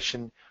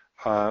concentration,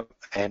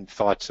 and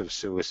thoughts of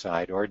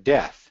suicide or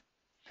death.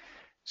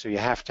 So you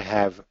have to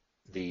have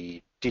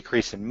the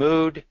decrease in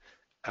mood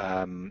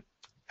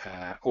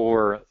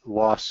or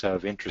loss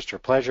of interest or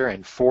pleasure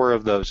and 4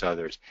 of those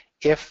others.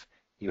 If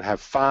you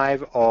have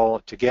 5 all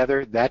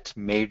together, that's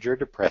major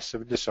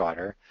depressive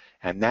disorder,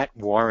 and that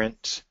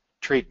warrants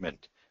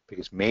treatment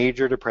because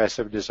major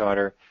depressive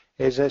disorder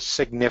is a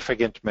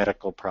significant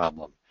medical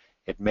problem.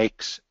 It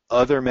makes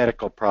other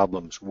medical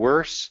problems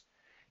worse.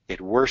 It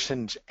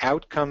worsens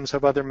outcomes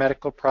of other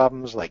medical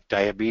problems like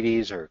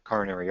diabetes or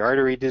coronary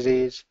artery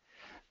disease,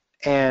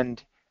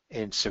 and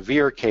in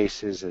severe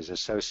cases is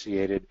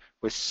associated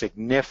with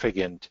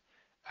significant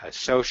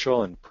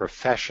social and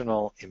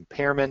professional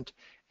impairment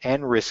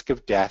and risk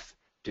of death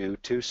due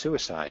to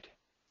suicide.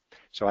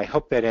 So I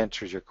hope that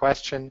answers your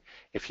question.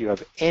 If you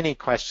have any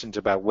questions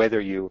about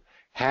whether you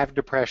have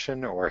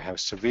depression or how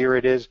severe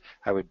it is,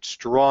 I would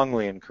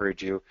strongly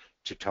encourage you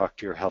to talk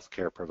to your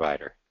healthcare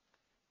provider.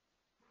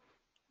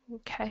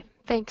 Okay,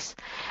 thanks.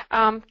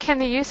 Can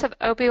the use of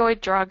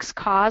opioid drugs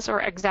cause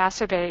or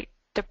exacerbate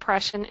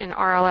depression in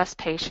RLS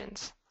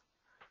patients?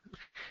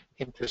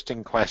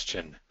 Interesting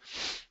question.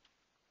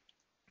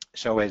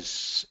 So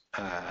as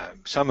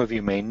some of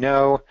you may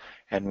know,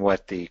 and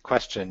what the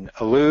question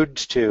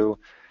alludes to,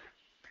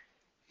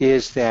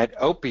 is that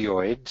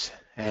opioids,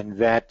 and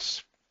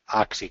that's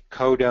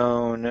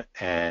oxycodone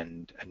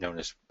and known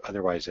as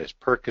otherwise as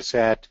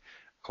Percocet,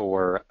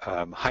 or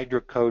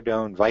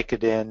hydrocodone,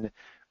 Vicodin,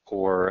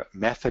 or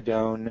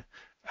methadone,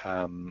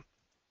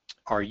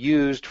 are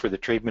used for the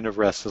treatment of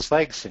restless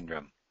leg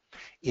syndrome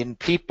in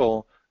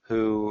people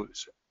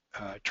whose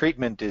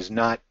treatment is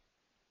not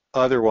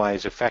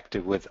otherwise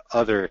effective with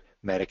other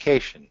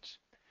medications.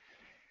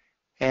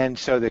 And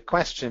so the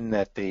question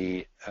that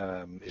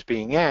is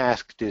being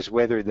asked is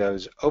whether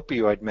those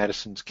opioid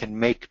medicines can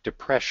make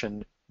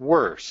depression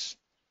worse.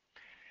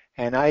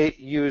 And I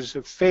use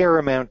a fair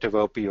amount of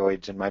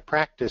opioids in my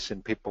practice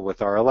in people with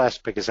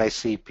RLS because I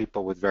see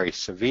people with very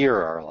severe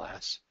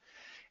RLS.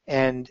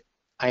 And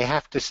I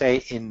have to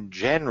say, in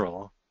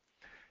general,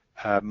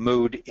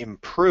 mood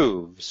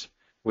improves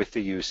with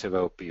the use of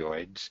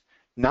opioids,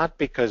 not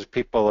because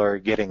people are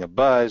getting a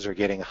buzz or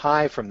getting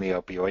high from the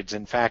opioids.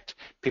 In fact,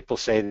 people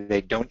say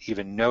they don't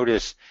even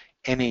notice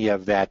any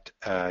of that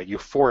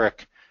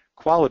euphoric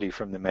quality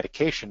from the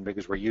medication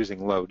because we're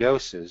using low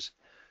doses.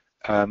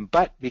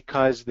 But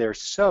because they're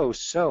so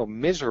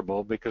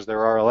miserable because their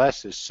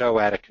RLS is so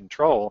out of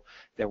control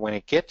that when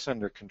it gets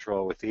under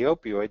control with the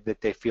opioid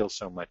that they feel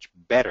so much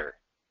better.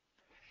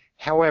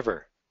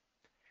 However,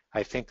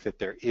 I think that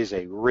there is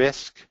a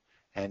risk,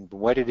 and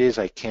what it is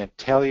I can't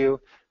tell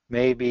you.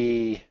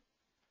 Maybe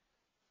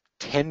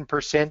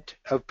 10%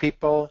 of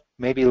people,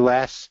 maybe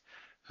less,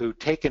 who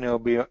take an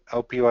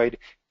opioid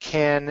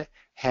can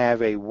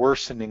have a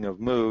worsening of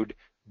mood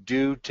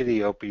due to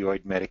the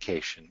opioid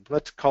medication.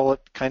 Let's call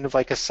it kind of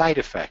like a side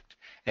effect,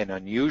 an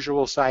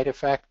unusual side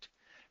effect,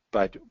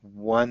 but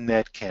one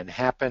that can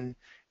happen.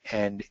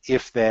 And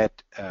if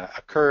that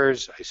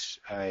occurs,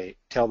 I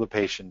tell the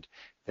patient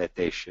that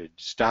they should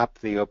stop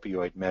the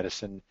opioid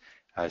medicine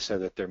so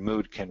that their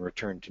mood can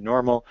return to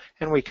normal,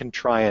 and we can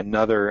try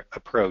another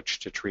approach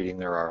to treating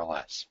their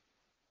RLS.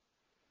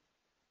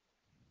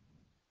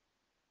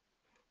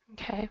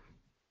 Okay.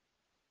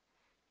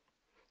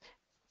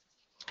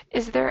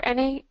 Is there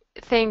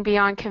anything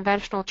beyond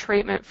conventional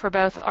treatment for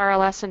both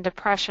RLS and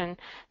depression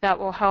that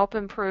will help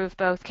improve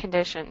both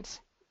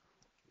conditions?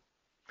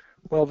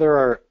 Well, there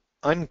are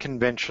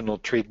unconventional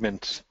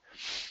treatments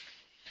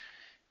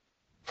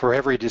for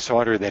every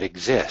disorder that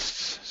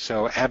exists.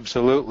 So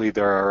absolutely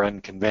there are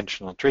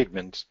unconventional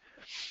treatments.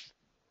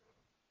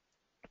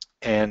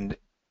 And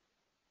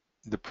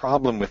the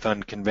problem with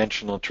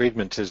unconventional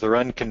treatments is they're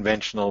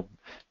unconventional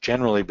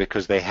generally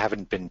because they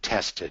haven't been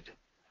tested.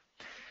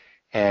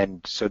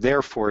 And so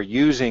therefore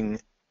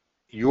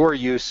your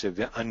use of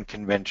the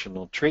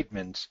unconventional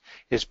treatments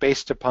is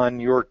based upon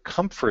your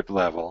comfort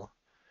level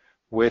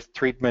with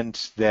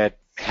treatments that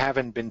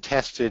haven't been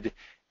tested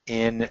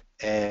in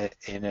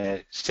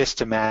a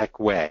systematic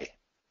way.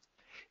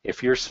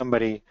 If you're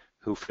somebody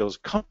who feels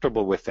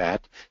comfortable with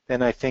that,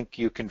 then I think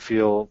you can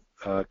feel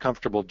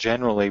comfortable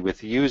generally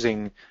with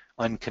using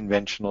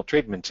unconventional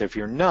treatments. If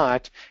you're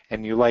not,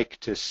 and you like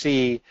to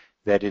see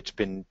that it's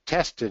been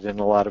tested in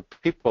a lot of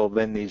people,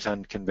 then these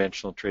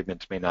unconventional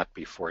treatments may not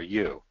be for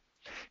you.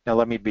 Now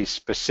let me be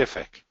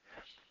specific.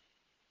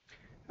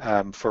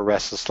 For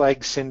restless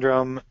leg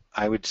syndrome,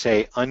 I would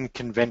say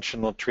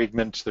unconventional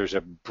treatments, there's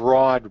a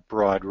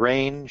broad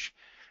range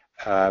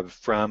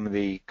from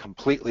the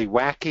completely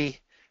wacky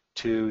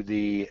to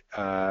the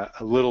a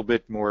little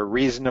bit more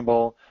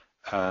reasonable.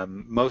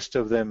 Most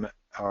of them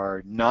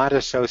are not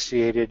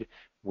associated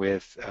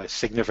with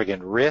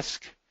significant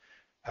risk,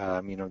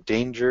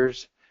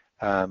 dangers.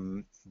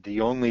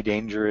 The only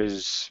danger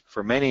is,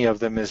 for many of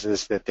them,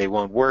 is that they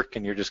won't work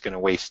and you're just going to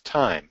waste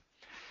time.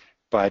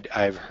 But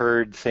I've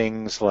heard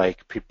things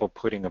like people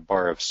putting a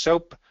bar of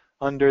soap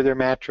under their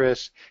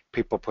mattress,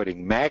 people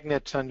putting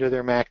magnets under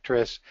their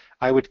mattress.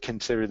 I would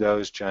consider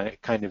those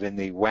kind of in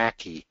the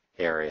wacky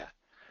area.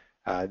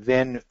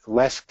 Then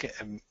less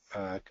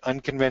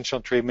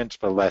unconventional treatments,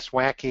 but less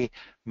wacky,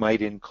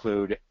 might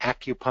include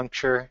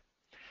acupuncture.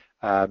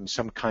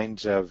 Some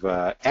kinds of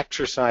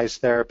exercise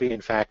therapy,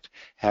 in fact,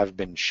 have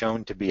been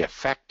shown to be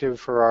effective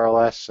for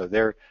RLS, so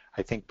they're,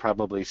 I think,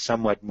 probably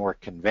somewhat more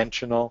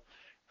conventional.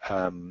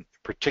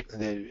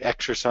 Particularly,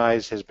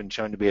 exercise has been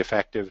shown to be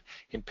effective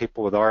in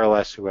people with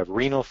RLS who have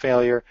renal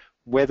failure.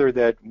 Whether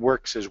that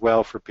works as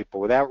well for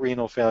people without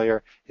renal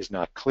failure is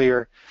not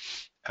clear.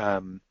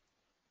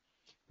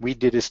 We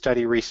did a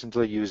study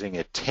recently using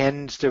a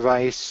TENS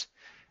device,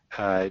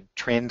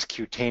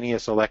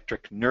 transcutaneous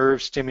electric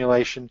nerve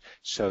stimulation,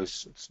 so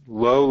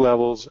low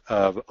levels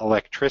of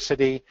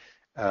electricity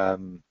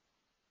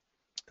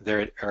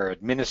that are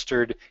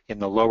administered in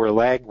the lower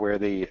leg where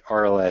the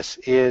RLS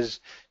is,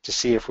 to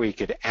see if we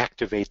could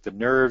activate the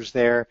nerves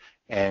there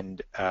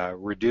and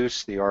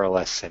reduce the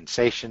RLS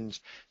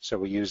sensations. So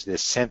we use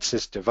this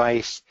Sensus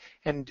device,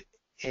 and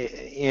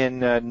in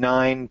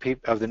 9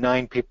 of the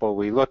 9 people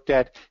we looked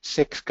at,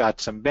 6 got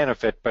some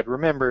benefit, but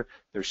remember,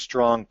 there's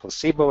strong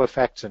placebo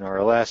effects in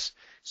RLS,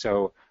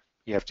 so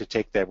you have to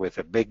take that with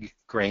a big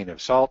grain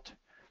of salt.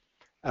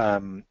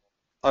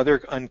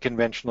 Other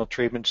unconventional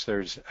treatments,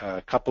 there's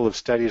a couple of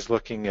studies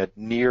looking at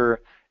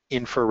near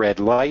infrared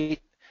light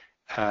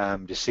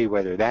to see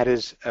whether that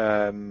is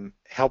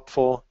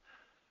helpful.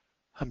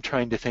 I'm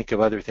trying to think of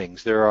other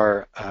things. There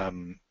are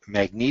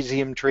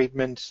magnesium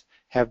treatments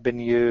have been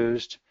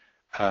used.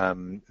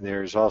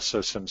 There's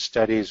also some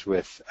studies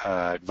with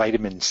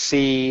vitamin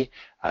C,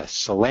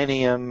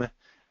 selenium,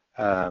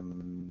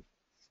 trying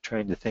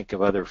to think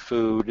of other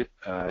food,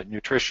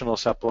 nutritional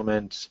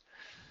supplements.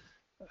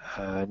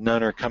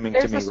 None are coming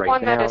to me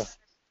right now. That is,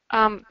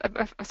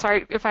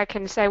 sorry if I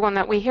can say one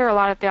that we hear a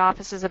lot at the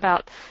offices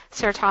about,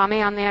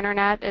 Sertami on the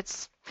internet.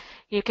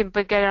 You can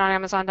get it on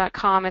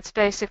Amazon.com. It's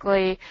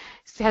basically,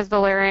 it has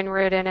valerian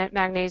root in it,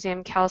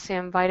 magnesium,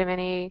 calcium, vitamin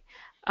E,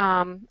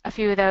 a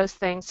few of those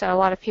things. So a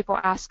lot of people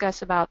ask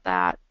us about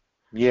that.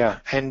 Yeah,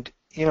 and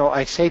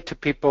I say to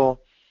people,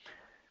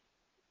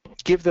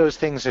 give those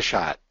things a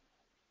shot.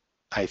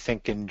 I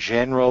think in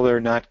general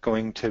they're not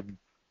going to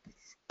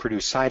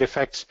produce side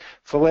effects.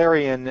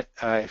 Valerian,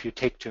 if you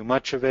take too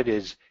much of it,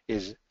 is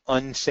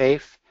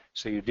unsafe,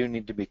 so you do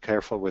need to be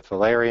careful with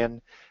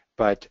valerian.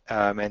 But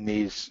and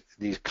these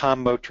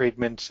combo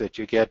treatments that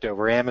you get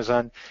over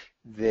Amazon,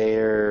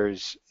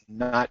 there's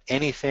not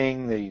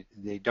anything.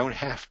 They don't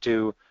have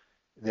to.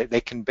 They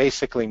can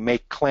basically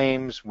make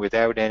claims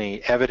without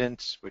any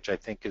evidence, which I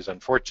think is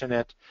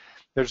unfortunate.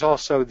 There's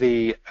also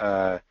the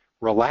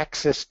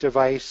Relaxis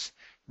device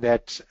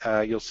that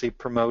you'll see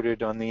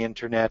promoted on the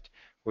internet,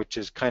 which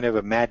is kind of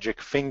a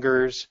magic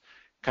fingers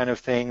kind of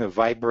thing, a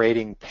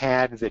vibrating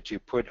pad that you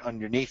put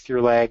underneath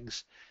your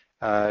legs.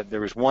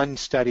 There was one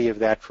study of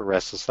that for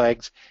restless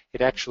legs.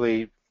 It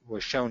actually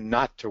was shown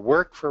not to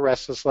work for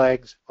restless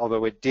legs,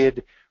 although it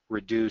did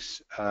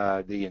reduce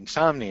the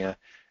insomnia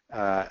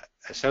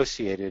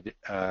associated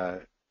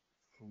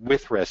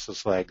with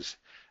restless legs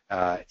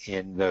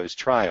in those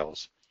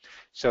trials.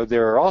 So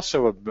there are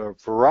also a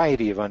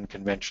variety of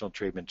unconventional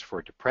treatments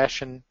for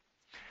depression.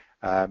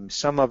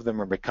 Some of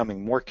them are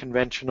becoming more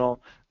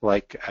conventional,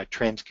 like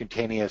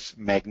transcutaneous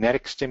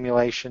magnetic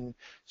stimulation.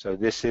 So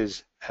this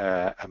is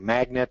a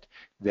magnet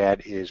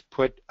that is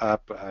put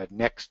up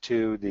next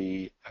to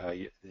the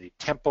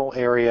temple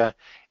area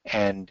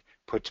and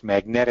puts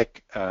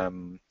magnetic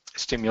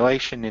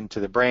stimulation into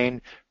the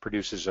brain,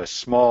 produces a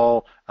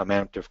small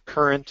amount of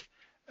current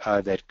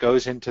that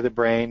goes into the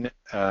brain.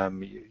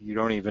 You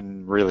don't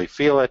even really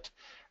feel it.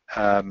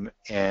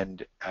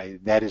 And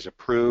that is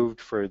approved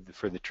for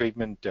the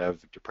treatment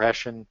of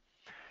depression.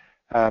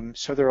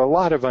 So there are a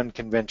lot of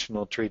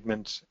unconventional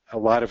treatments, a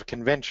lot of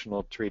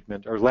conventional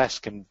treatment, or less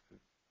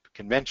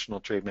conventional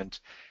treatments.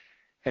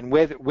 And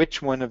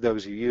which one of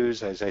those you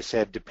use, as I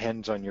said,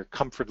 depends on your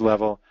comfort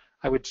level.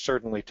 I would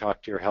certainly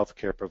talk to your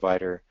healthcare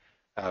provider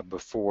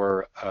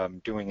before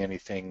doing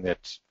anything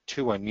that's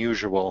too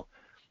unusual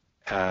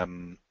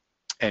and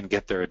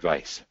get their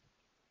advice.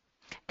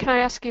 Can I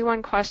ask you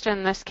one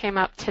question? This came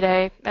up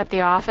today at the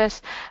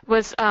office.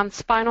 Was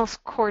spinal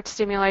cord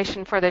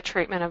stimulation for the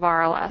treatment of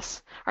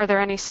RLS? Are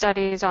there any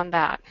studies on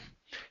that?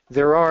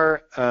 There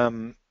are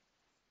a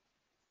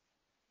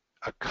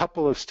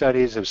couple of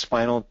studies of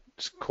spinal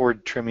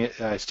cord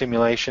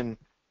stimulation.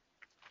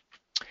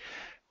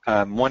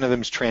 One of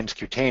them is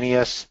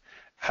transcutaneous,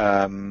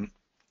 and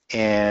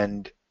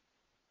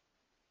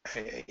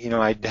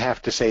I'd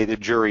have to say the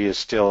jury is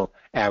still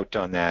out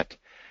on that.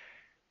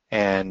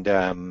 And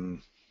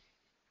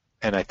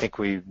I think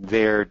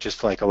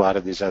just like a lot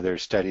of these other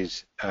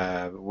studies,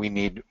 we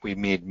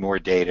need more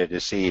data to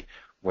see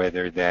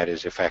whether that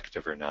is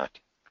effective or not.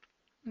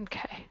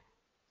 Okay.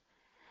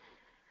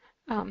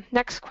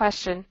 Next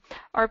question.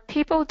 Are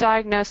people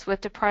diagnosed with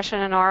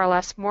depression and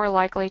RLS more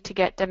likely to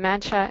get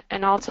dementia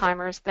and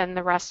Alzheimer's than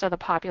the rest of the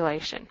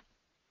population?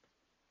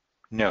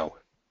 No.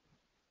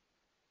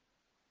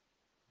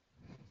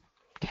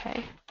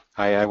 Okay.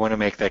 I want to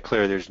make that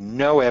clear. There's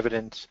no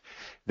evidence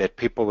that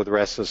people with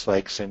restless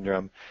leg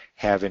syndrome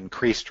have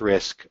increased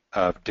risk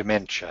of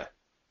dementia.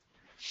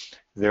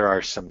 There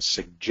are some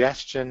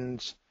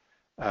suggestions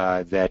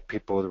that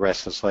people with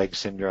restless leg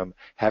syndrome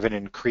have an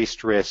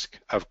increased risk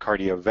of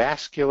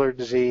cardiovascular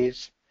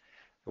disease,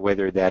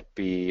 whether that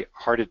be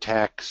heart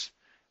attacks,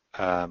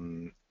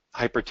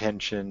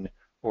 hypertension,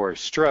 or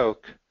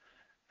stroke.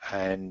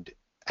 And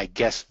I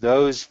guess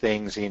those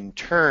things in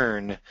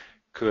turn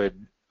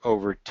could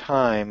over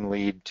time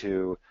lead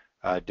to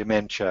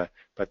dementia,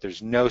 but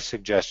there's no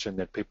suggestion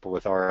that people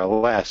with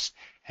RLS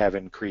have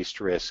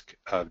increased risk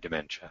of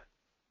dementia.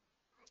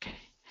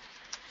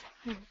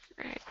 Okay,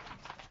 great.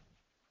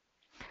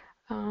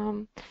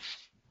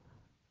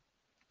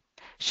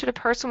 Should a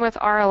person with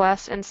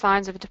RLS and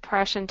signs of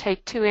depression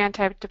take 2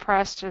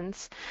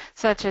 antidepressants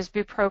such as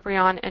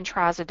bupropion and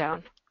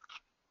trazodone?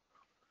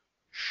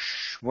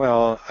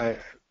 Well,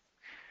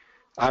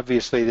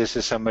 obviously this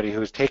is somebody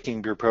who is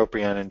taking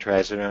bupropion and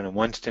trazodone and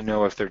wants to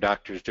know if their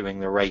doctor is doing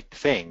the right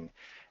thing.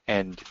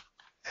 And,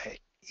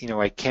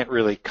 I can't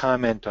really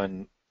comment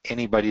on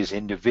anybody's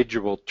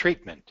individual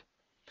treatment.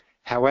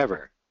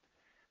 However,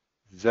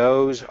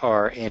 those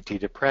are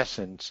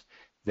antidepressants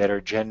that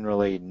are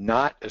generally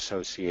not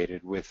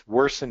associated with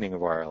worsening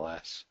of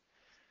RLS.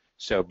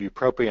 So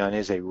bupropion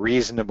is a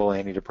reasonable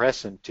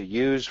antidepressant to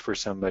use for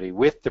somebody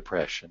with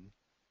depression.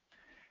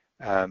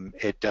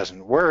 It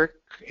doesn't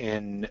work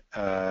in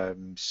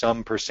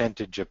some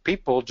percentage of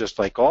people, just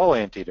like all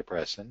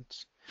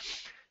antidepressants.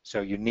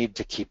 So you need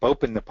to keep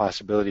open the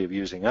possibility of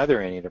using other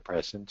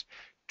antidepressants.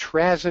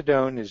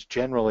 Trazodone is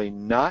generally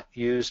not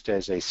used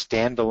as a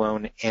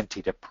standalone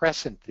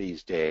antidepressant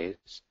these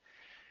days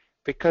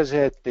because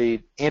at the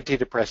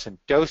antidepressant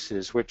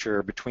doses, which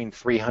are between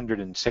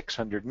 300 and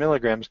 600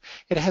 milligrams,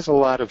 it has a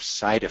lot of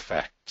side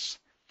effects.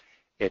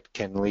 It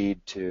can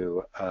lead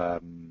to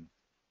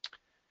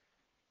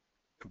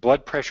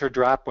blood pressure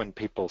drop when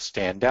people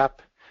stand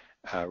up.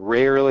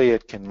 Rarely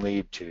it can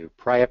lead to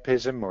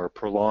priapism or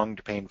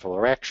prolonged painful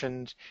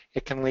erections.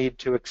 It can lead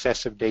to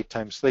excessive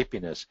daytime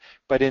sleepiness.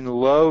 But in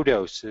low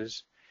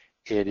doses,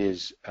 it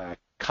is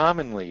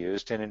commonly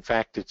used, and in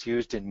fact it's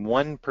used in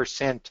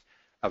 1%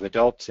 of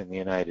adults in the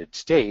United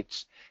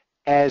States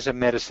as a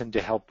medicine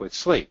to help with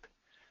sleep.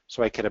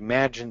 So I could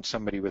imagine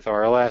somebody with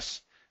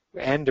RLS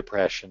and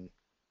depression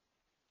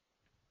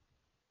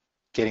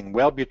getting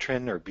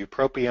Wellbutrin or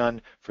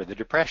bupropion for the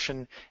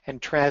depression and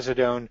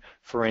trazodone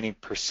for any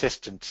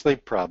persistent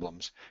sleep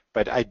problems.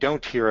 But I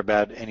don't hear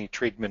about any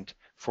treatment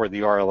for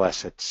the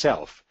RLS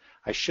itself.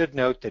 I should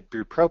note that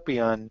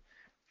bupropion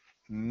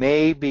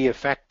may be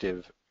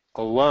effective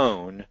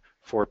alone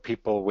for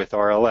people with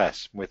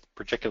RLS,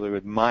 particularly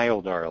with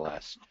mild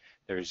RLS.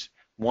 There's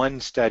one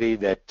study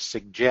that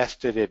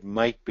suggested it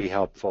might be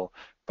helpful,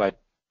 but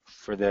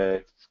for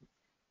the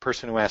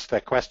person who asked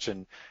that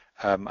question,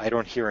 I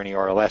don't hear any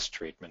RLS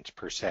treatments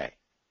per se.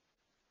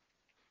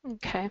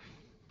 Okay.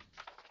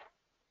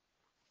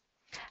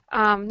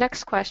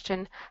 Next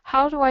question.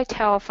 How do I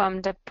tell if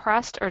I'm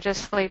depressed or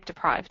just sleep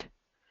deprived?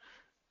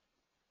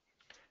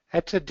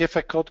 That's a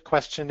difficult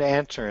question to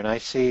answer, and I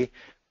see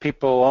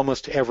people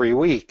almost every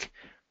week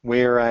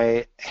where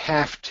I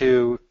have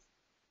to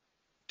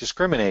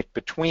discriminate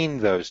between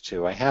those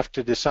two. I have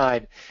to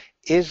decide,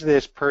 is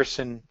this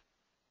person,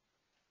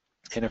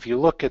 and if you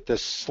look at the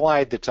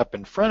slide that's up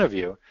in front of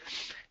you,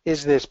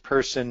 is this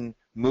person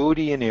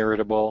moody and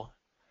irritable,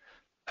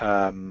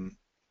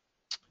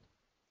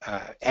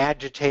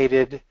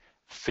 agitated,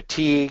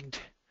 fatigued,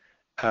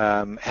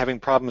 having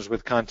problems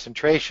with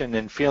concentration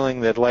and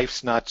feeling that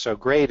life's not so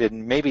great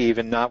and maybe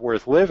even not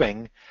worth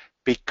living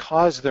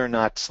because they're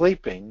not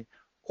sleeping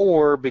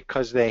or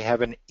because they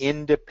have an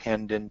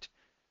independent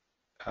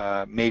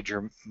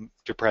major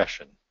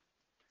depression.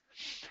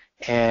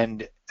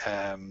 And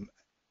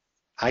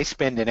I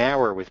spend an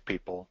hour with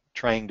people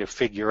trying to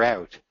figure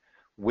out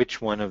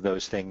which one of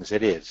those things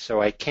it is.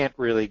 So I can't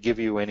really give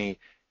you any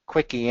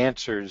quickie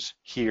answers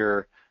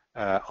here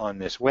on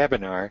this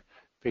webinar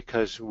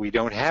because we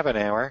don't have an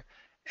hour,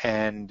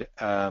 and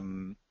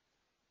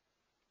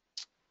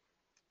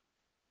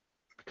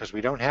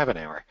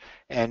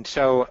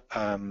so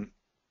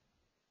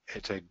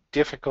it's a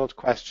difficult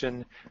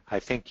question. I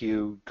think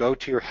you go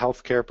to your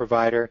healthcare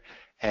provider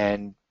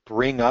and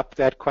bring up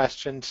that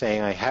question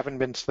saying, I haven't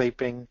been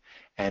sleeping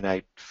and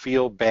I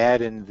feel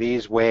bad in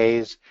these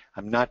ways.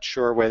 I'm not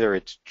sure whether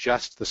it's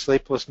just the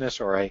sleeplessness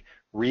or I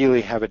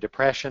really have a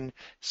depression.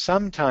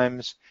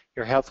 Sometimes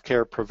your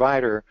healthcare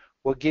provider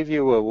will give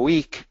you a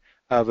week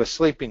of a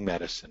sleeping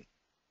medicine,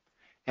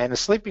 and the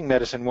sleeping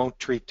medicine won't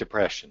treat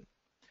depression.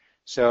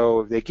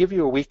 So they give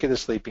you a week of the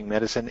sleeping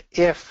medicine.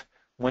 If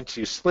once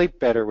you sleep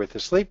better with the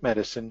sleep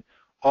medicine,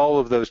 all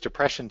of those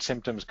depression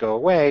symptoms go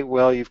away,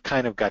 well, you've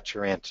kind of got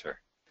your answer.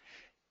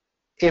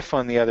 If,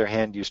 on the other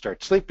hand, you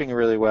start sleeping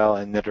really well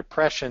and the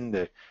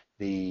depression,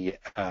 the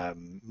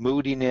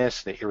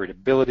moodiness, the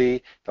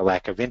irritability, the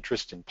lack of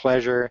interest and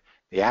pleasure,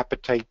 the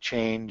appetite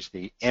change,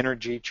 the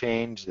energy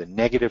change, the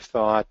negative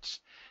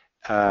thoughts,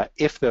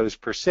 if those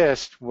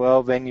persist,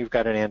 well, then you've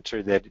got an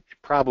answer that it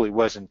probably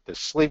wasn't the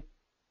sleep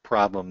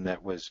problem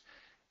that was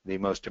the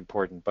most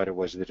important, but it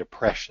was the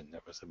depression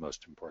that was the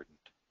most important.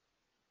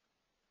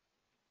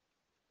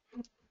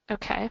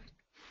 Okay.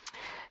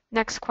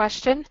 Next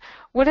question.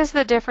 What is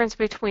the difference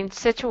between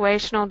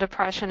situational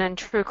depression and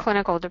true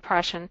clinical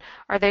depression?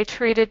 Are they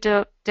treated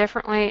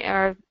differently,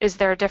 or is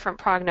there a different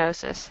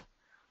prognosis?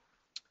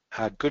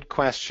 Good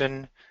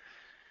question.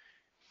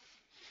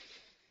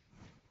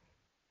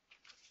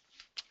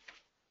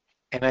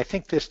 And I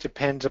think this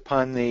depends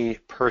upon the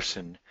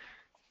person.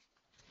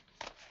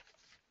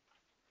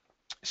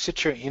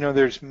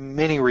 There's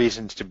many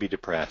reasons to be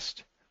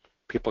depressed.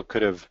 People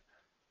could have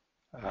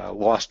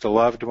lost a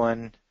loved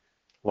one,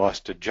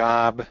 lost a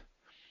job,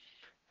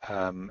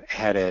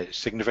 had a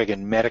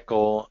significant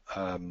medical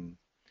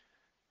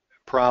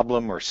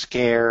problem or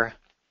scare,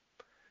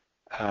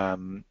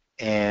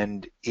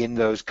 and in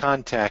those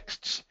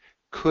contexts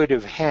could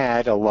have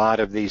had a lot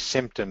of these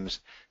symptoms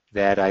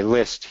that I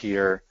list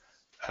here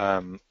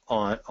on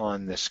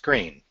the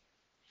screen.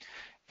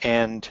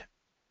 And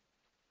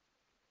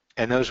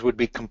those would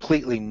be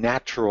completely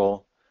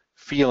natural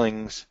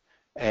feelings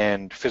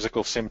and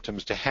physical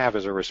symptoms to have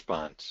as a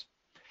response.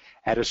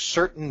 At a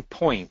certain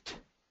point,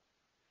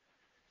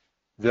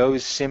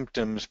 those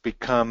symptoms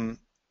become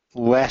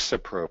less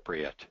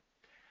appropriate,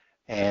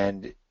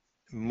 and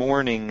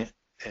mourning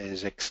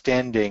is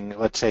extending.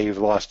 Let's say you've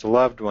lost a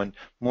loved one,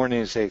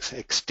 mourning is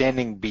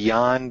extending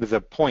beyond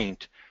the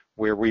point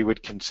where we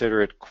would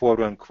consider it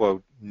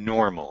quote-unquote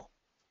normal.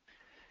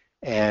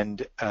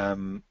 And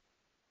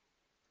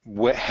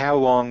how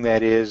long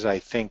that is, I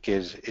think,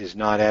 is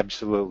not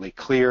absolutely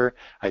clear.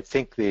 I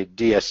think the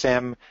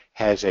DSM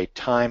has a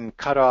time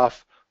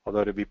cutoff,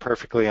 although to be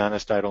perfectly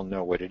honest, I don't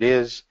know what it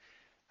is.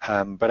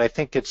 But I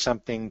think it's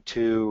something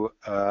to,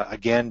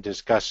 again,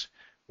 discuss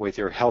with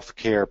your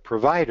healthcare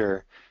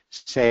provider.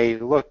 Say,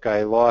 look,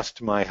 I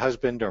lost my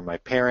husband or my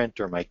parent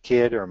or my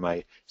kid or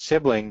my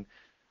sibling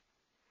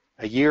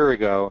a year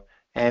ago,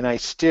 and I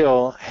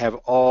still have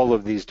all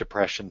of these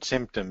depression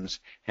symptoms,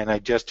 and I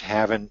just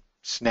haven't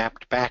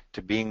snapped back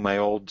to being my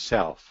old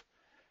self.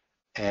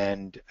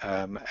 And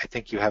I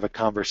think you have a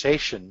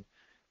conversation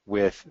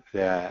with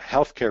the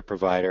healthcare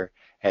provider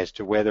as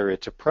to whether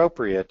it's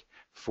appropriate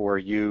for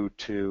you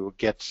to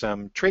get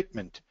some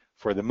treatment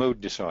for the mood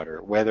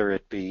disorder, whether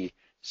it be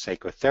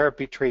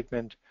psychotherapy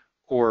treatment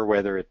or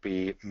whether it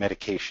be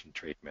medication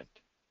treatment.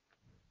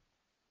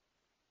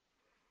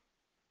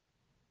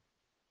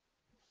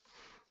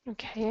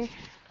 Okay.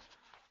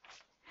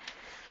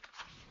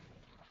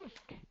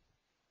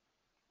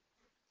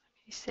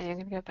 See, I'm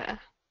going to go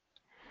back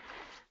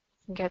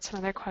and get some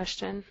other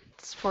questions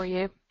for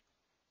you.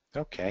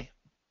 Okay.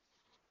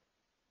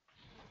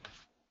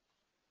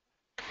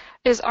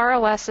 Is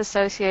RLS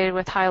associated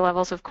with high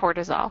levels of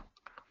cortisol?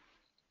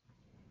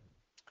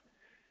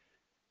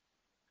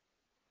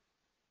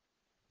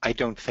 I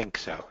don't think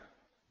so.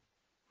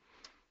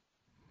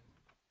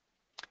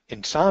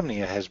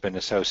 Insomnia has been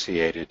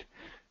associated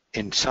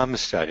in some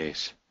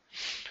studies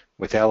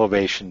with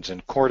elevations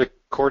in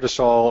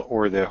cortisol,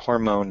 or the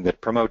hormone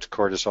that promotes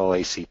cortisol,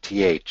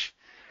 ACTH.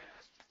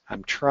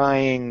 I'm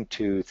trying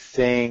to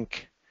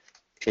think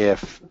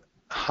if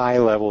high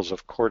levels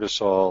of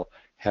cortisol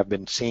have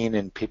been seen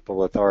in people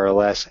with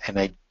RLS, and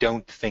I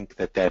don't think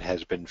that that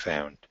has been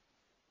found.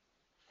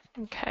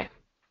 Okay.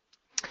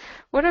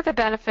 What are the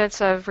benefits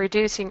of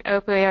reducing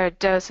opioid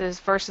doses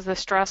versus the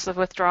stress of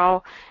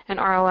withdrawal and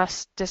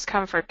RLS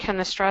discomfort? Can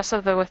the stress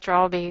of the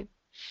withdrawal be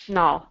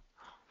null?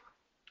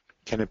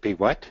 Can it be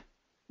what?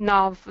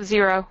 Null,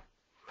 zero.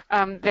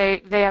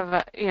 They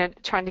have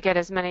trying to get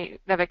as many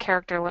of a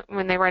character.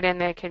 When they write in,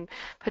 they can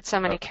put so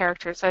many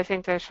characters. So I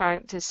think they're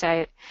trying to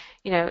say,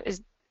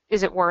 is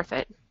it worth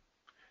it?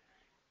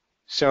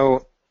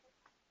 So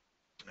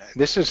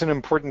this is an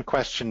important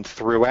question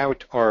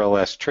throughout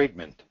RLS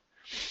treatment.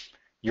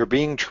 You're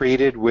being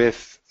treated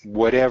with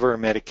whatever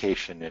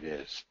medication it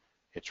is.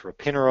 It's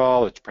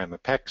ropinirole, it's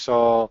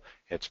pramipexole,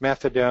 it's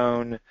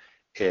methadone,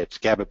 it's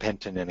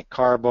gabapentin and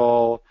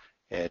acarbol,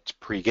 it's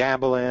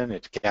pregabalin,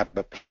 it's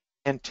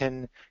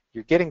gabapentin.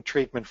 You're getting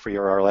treatment for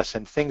your RLS,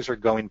 and things are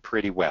going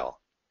pretty well.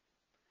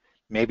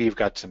 Maybe you've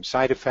got some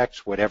side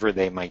effects, whatever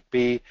they might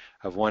be,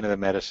 of one of the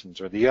medicines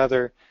or the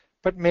other,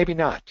 but maybe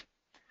not.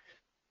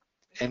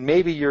 And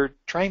maybe you're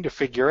trying to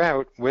figure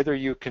out whether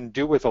you can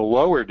do with a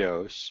lower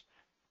dose,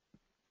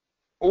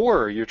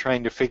 or you're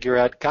trying to figure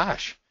out,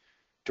 gosh,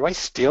 do I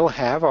still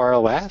have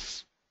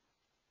RLS?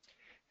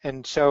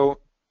 And so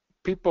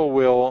people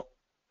will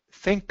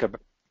think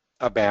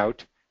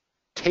about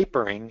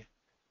tapering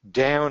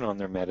down on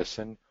their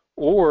medicine,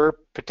 or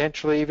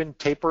potentially even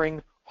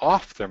tapering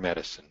off their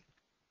medicine.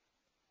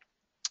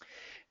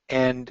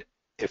 And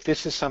if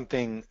this is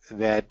something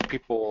that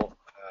people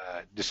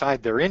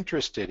decide they're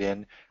interested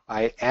in,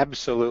 I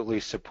absolutely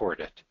support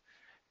it,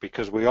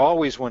 because we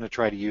always want to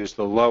try to use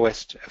the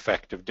lowest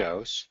effective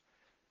dose.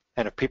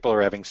 And if people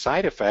are having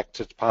side effects,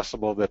 it's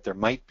possible that there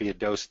might be a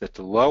dose that's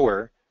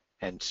lower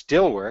and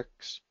still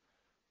works,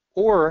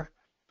 or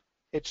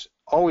it's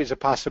always a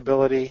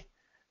possibility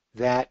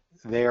that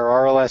their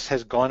RLS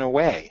has gone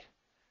away.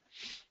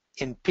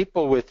 In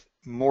people with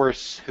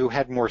who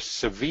had more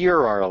severe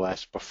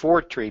RLS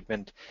before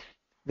treatment,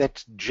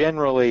 that's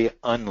generally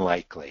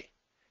unlikely.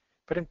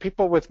 But in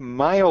people with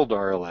mild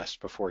RLS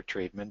before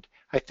treatment,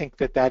 I think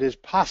that that is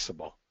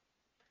possible.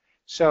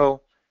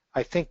 So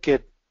I think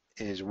it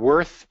is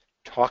worth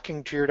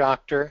talking to your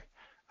doctor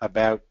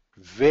about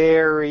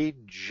very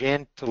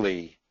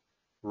gently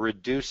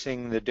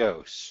reducing the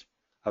dose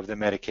of the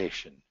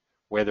medication,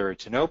 whether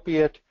it's an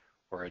opiate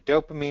or a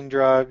dopamine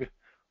drug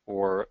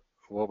or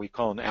what we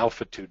call an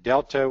alpha-2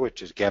 delta,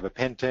 which is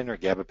gabapentin or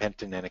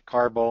gabapentin and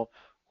acarbol,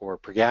 or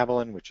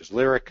pregabalin, which is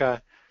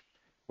Lyrica.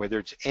 Whether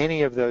it's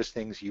any of those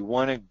things, you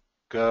want to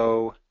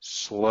go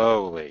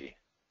slowly.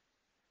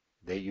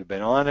 That you've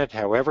been on it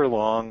however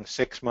long,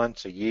 6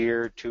 months, a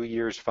year, 2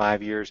 years,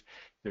 5 years,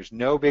 there's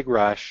no big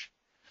rush.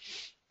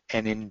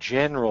 And in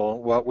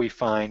general, what we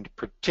find,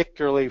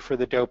 particularly for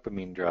the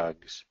dopamine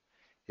drugs,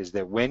 is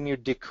that when you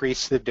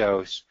decrease the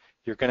dose,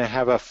 you're going to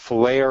have a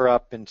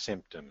flare-up in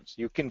symptoms.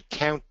 You can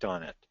count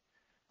on it.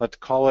 Let's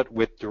call it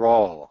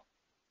withdrawal.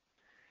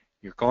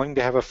 You're going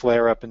to have a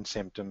flare-up in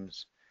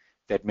symptoms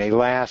that may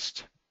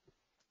last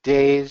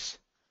days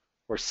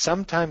or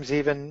sometimes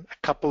even a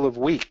couple of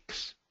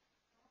weeks.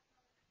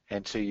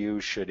 And so you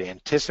should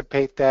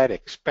anticipate that,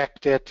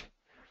 expect it,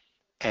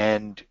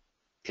 and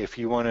if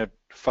you want to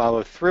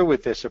follow through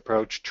with this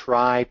approach,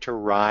 try to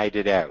ride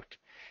it out.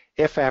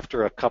 If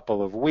after a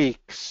couple of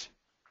weeks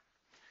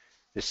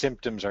the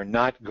symptoms are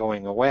not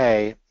going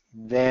away,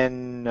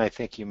 then I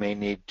think you may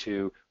need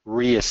to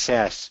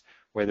reassess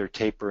whether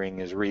tapering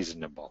is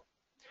reasonable.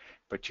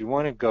 But you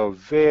want to go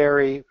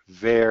very,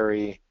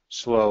 very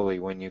slowly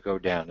when you go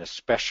down,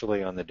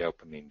 especially on the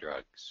dopamine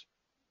drugs.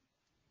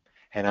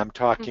 And I'm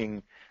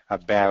talking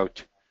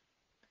about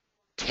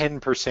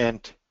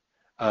 10%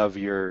 of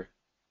your,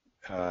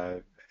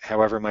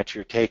 however much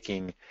you're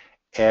taking,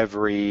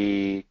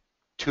 every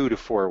 2 to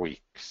 4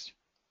 weeks.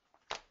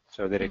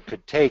 So that it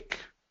could take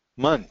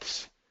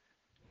months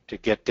to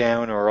get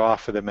down or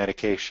off of the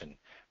medication.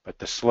 But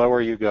the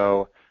slower you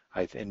go,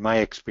 in my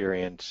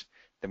experience,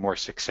 the more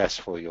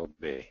successful you'll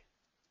be.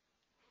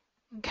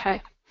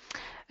 Okay.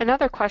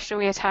 Another question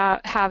we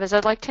have is,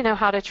 I'd like to know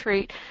how to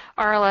treat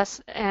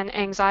RLS and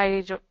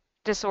anxiety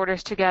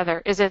disorders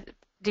together.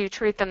 Do you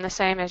treat them the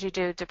same as you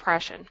do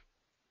depression?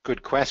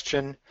 Good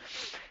question.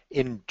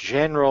 In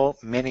general,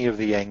 many of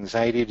the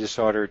anxiety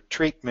disorder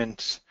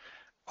treatments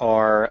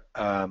are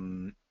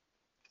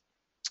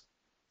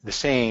the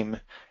same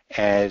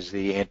as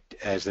the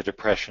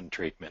depression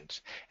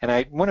treatments. And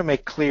I want to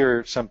make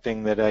clear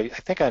something that I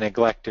think I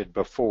neglected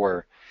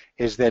before,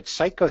 is that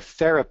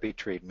psychotherapy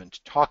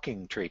treatments,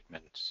 talking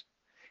treatments,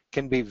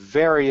 can be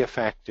very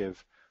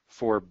effective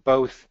for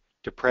both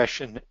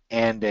depression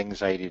and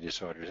anxiety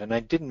disorders. And I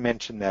didn't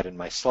mention that in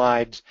my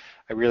slides.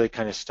 I really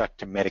kind of stuck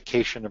to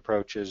medication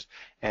approaches,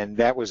 and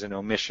that was an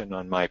omission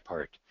on my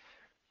part.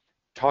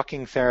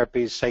 Talking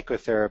therapies,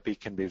 psychotherapy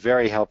can be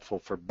very helpful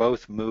for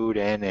both mood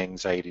and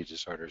anxiety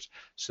disorders.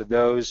 So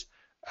those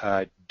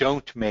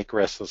don't make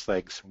restless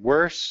legs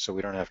worse, so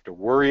we don't have to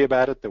worry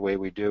about it the way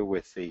we do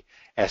with the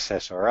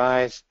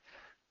SSRIs.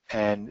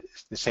 And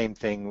the same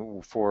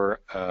thing for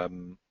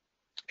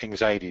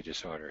anxiety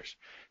disorders.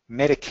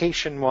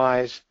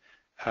 Medication-wise,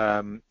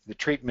 the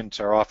treatments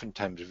are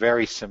oftentimes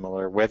very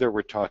similar, whether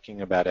we're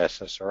talking about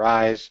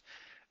SSRIs,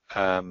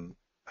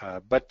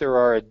 but there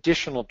are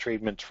additional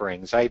treatments for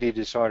anxiety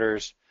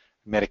disorders,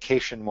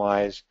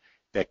 medication-wise,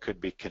 that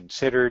could be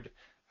considered,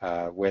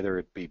 whether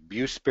it be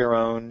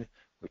buspirone,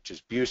 which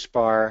is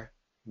Buspar,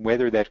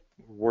 whether that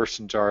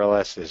worsens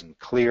RLS isn't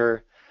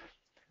clear,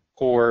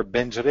 or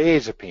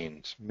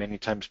benzodiazepines. Many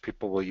times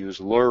people will use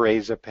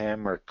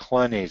lorazepam or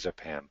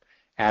clonazepam,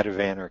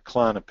 Ativan or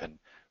Klonopin,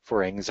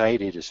 for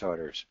anxiety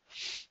disorders.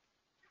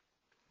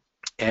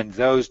 And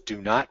those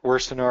do not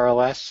worsen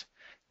RLS.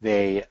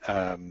 They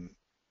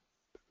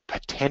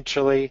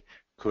potentially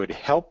could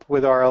help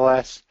with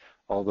RLS,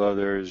 although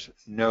there's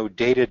no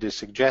data to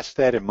suggest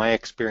that. And my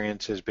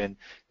experience has been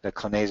that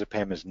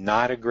clonazepam is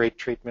not a great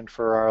treatment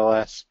for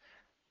RLS.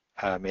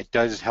 It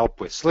does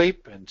help with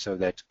sleep, and so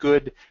that's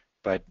good,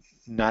 but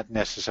not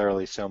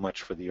necessarily so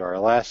much for the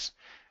RLS,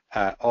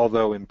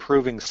 although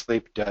improving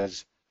sleep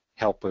does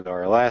help with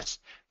RLS.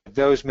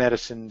 Those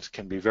medicines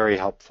can be very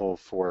helpful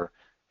for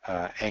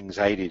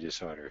anxiety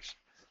disorders.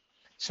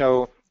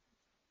 So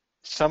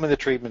some of the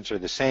treatments are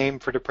the same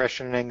for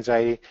depression and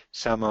anxiety.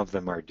 Some of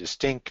them are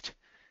distinct.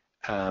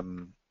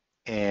 And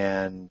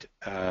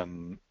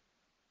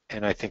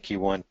I think you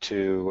want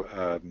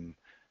to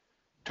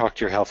talk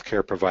to your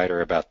healthcare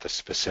provider about the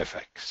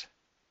specifics.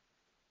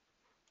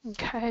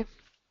 Okay.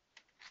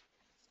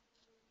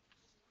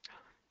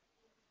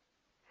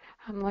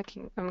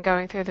 I'm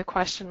going through the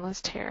question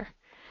list here.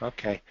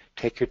 Okay.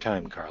 Take your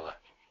time, Carla.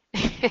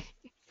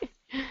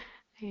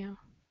 Yeah.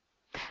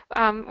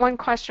 One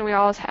question we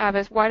always have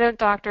is, why don't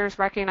doctors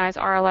recognize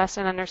RLS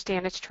and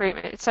understand its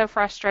treatment? It's so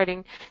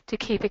frustrating to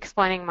keep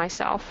explaining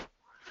myself.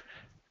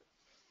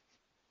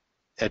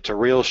 It's a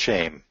real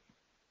shame.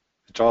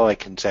 That's all I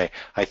can say.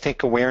 I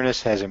think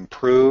awareness has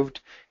improved.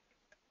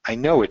 I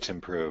know it's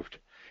improved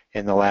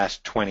in the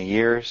last 20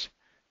 years,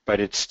 but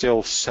it's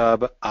still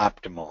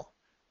suboptimal.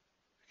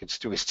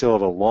 We still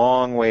have a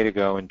long way to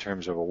go in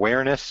terms of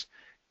awareness.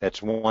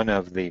 That's one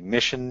of the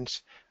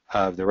missions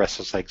of the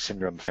Restless Leg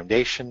Syndrome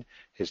Foundation,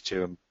 is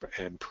to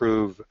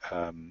improve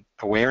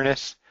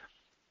awareness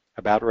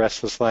about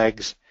restless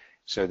legs,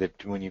 so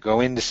that when you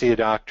go in to see a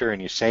doctor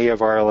and you say you have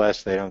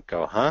RLS, they don't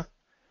go, huh?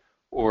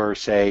 Or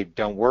say,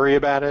 don't worry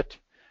about it,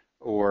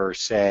 or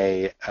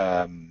say,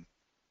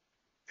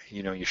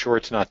 you sure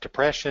it's not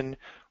depression,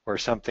 or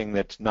something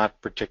that's not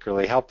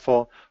particularly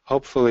helpful.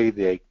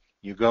 Hopefully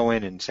you go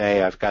in and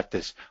say, I've got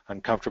this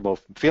uncomfortable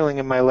feeling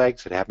in my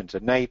legs. It happens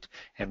at night,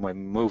 and when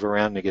we move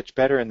around it gets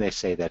better, and they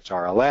say that's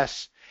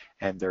RLS,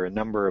 and there are a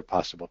number of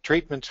possible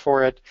treatments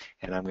for it,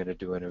 and I'm going to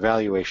do an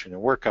evaluation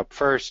and workup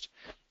first.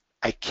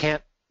 I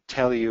can't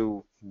tell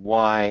you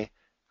why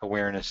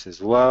awareness is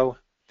low,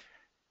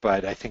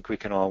 but I think we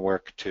can all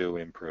work to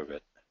improve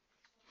it.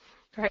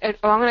 All right.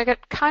 Well, I'm going to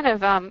kind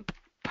of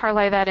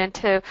parlay that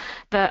into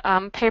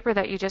the paper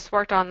that you just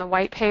worked on, the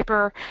white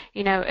paper.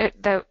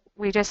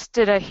 We just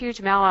did a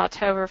huge mail out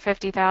to over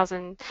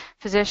 50,000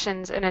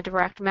 physicians in a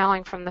direct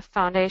mailing from the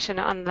foundation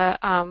on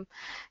the,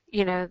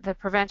 the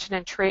prevention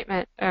and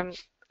treatment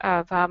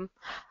of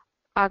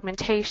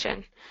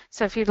augmentation.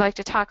 So if you'd like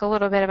to talk a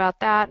little bit about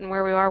that and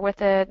where we are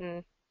with it.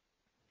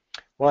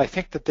 Well, I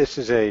think that this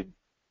is a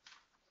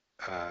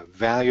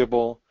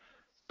valuable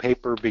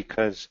paper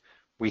because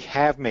we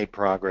have made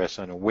progress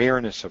on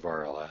awareness of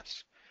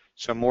RLS.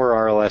 So more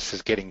RLS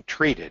is getting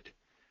treated.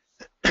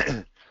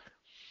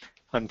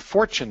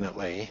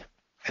 Unfortunately,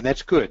 and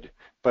that's good,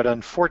 but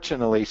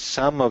unfortunately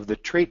some of the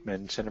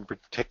treatments, and in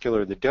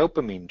particular the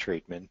dopamine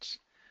treatments,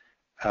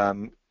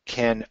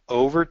 can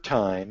over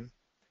time,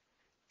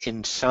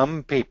 in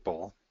some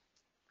people,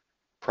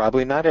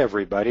 probably not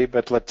everybody,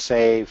 but let's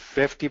say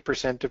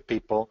 50% of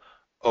people,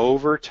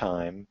 over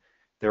time,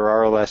 their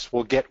RLS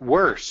will get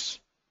worse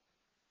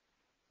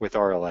with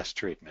RLS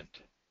treatment,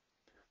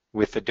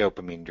 with the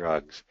dopamine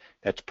drugs.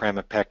 That's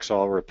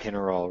pramipexole,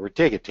 rapinirole,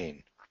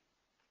 rotigotine,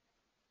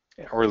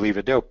 or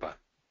levodopa.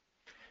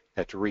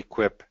 That's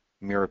Requip,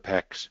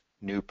 Mirapex,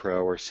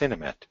 Nupro, or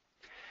Sinemet.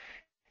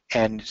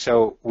 And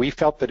so we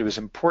felt that it was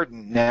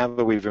important, now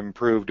that we've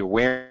improved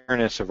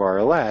awareness of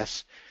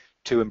RLS,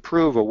 to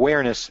improve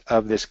awareness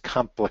of this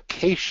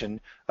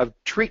complication of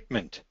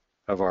treatment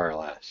of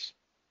RLS.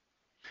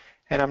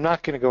 And I'm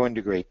not going to go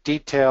into great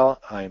detail.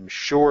 I'm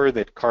sure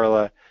that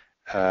Carla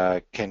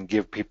can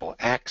give people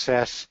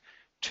access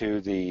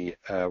to the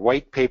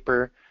white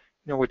paper,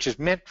 which is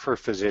meant for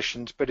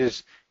physicians, but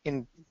is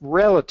in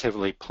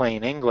relatively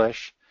plain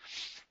English.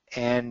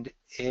 And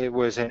it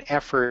was an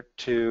effort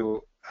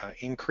to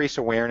increase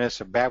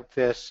awareness about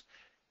this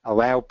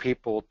allow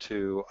people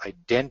to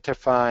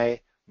identify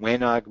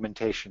when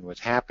augmentation was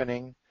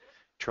happening,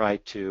 try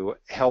to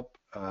help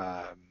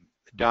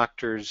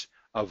doctors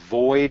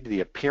avoid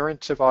the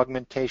appearance of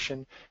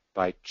augmentation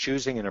by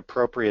choosing an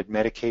appropriate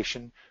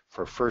medication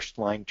for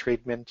first-line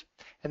treatment.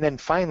 And then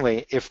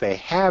finally, if they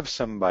have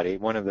somebody,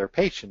 one of their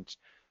patients,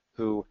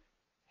 who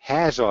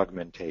has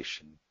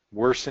augmentation,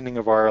 worsening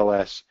of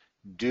RLS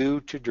due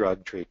to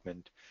drug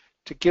treatment,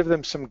 to give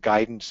them some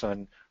guidance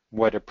on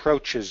what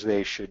approaches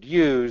they should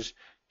use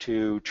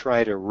to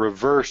try to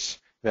reverse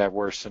that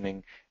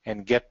worsening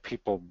and get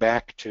people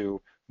back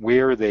to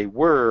where they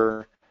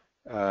were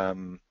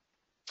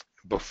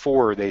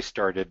before they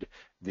started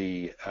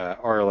the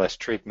RLS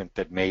treatment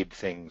that made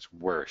things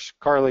worse.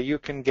 Carla, you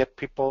can get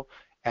people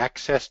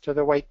access to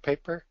the white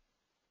paper?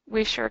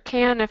 We sure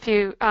can. If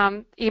you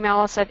email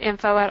us at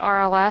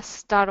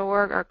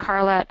info@rls.org or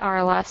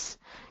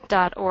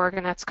carla@rls.org,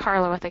 and that's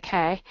Carla with a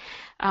K,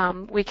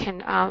 we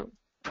can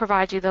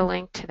provide you the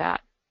link to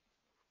that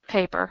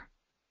paper.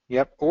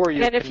 Yep. Or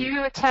you and if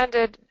you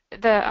attended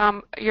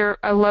the you're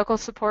a local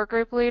support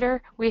group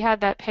leader, we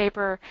had that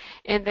paper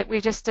in that we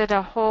just did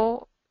a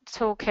whole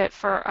toolkit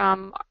for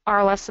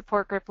RLS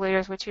support group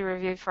leaders, which you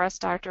reviewed for us,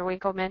 Dr.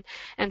 Winkelman,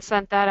 and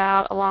sent that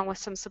out along with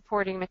some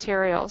supporting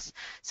materials.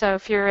 So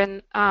if you're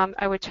in,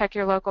 I would check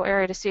your local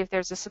area to see if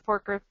there's a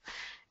support group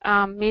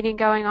meeting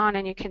going on,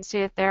 and you can see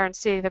it there and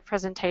see the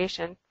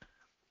presentation.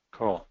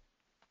 Cool.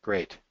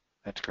 Great.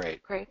 That's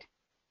great. Great.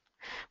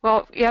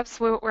 Well, yep,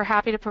 so we're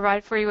happy to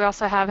provide for you. We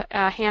also have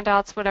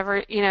handouts,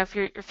 whatever, you know,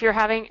 if you're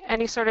having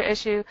any sort of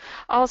issue,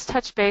 always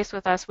touch base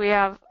with us. We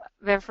have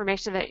the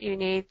information that you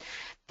need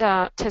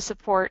to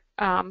support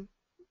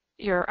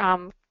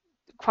your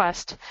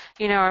quest,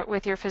 you know,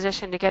 with your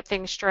physician to get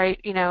things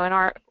straight, you know, and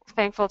are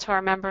thankful to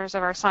our members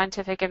of our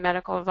scientific and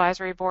medical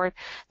advisory board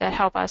that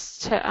help us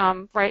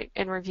to write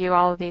and review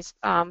all of these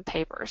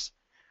papers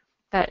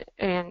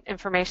and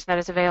information that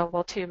is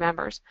available to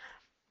members.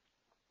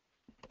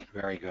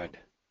 Very good.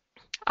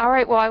 All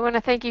right, well, I want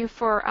to thank you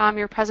for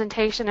your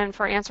presentation and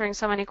for answering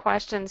so many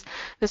questions.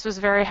 This was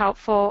very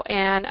helpful,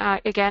 and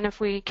again, if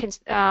we can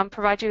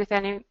provide you with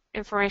any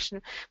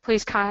information,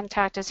 please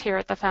contact us here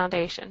at the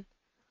Foundation.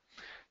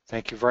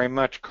 Thank you very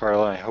much,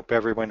 Carla. I hope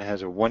everyone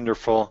has a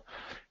wonderful,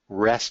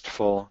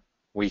 restful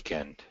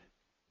weekend.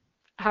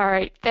 All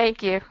right,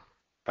 thank you.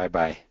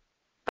 Bye-bye.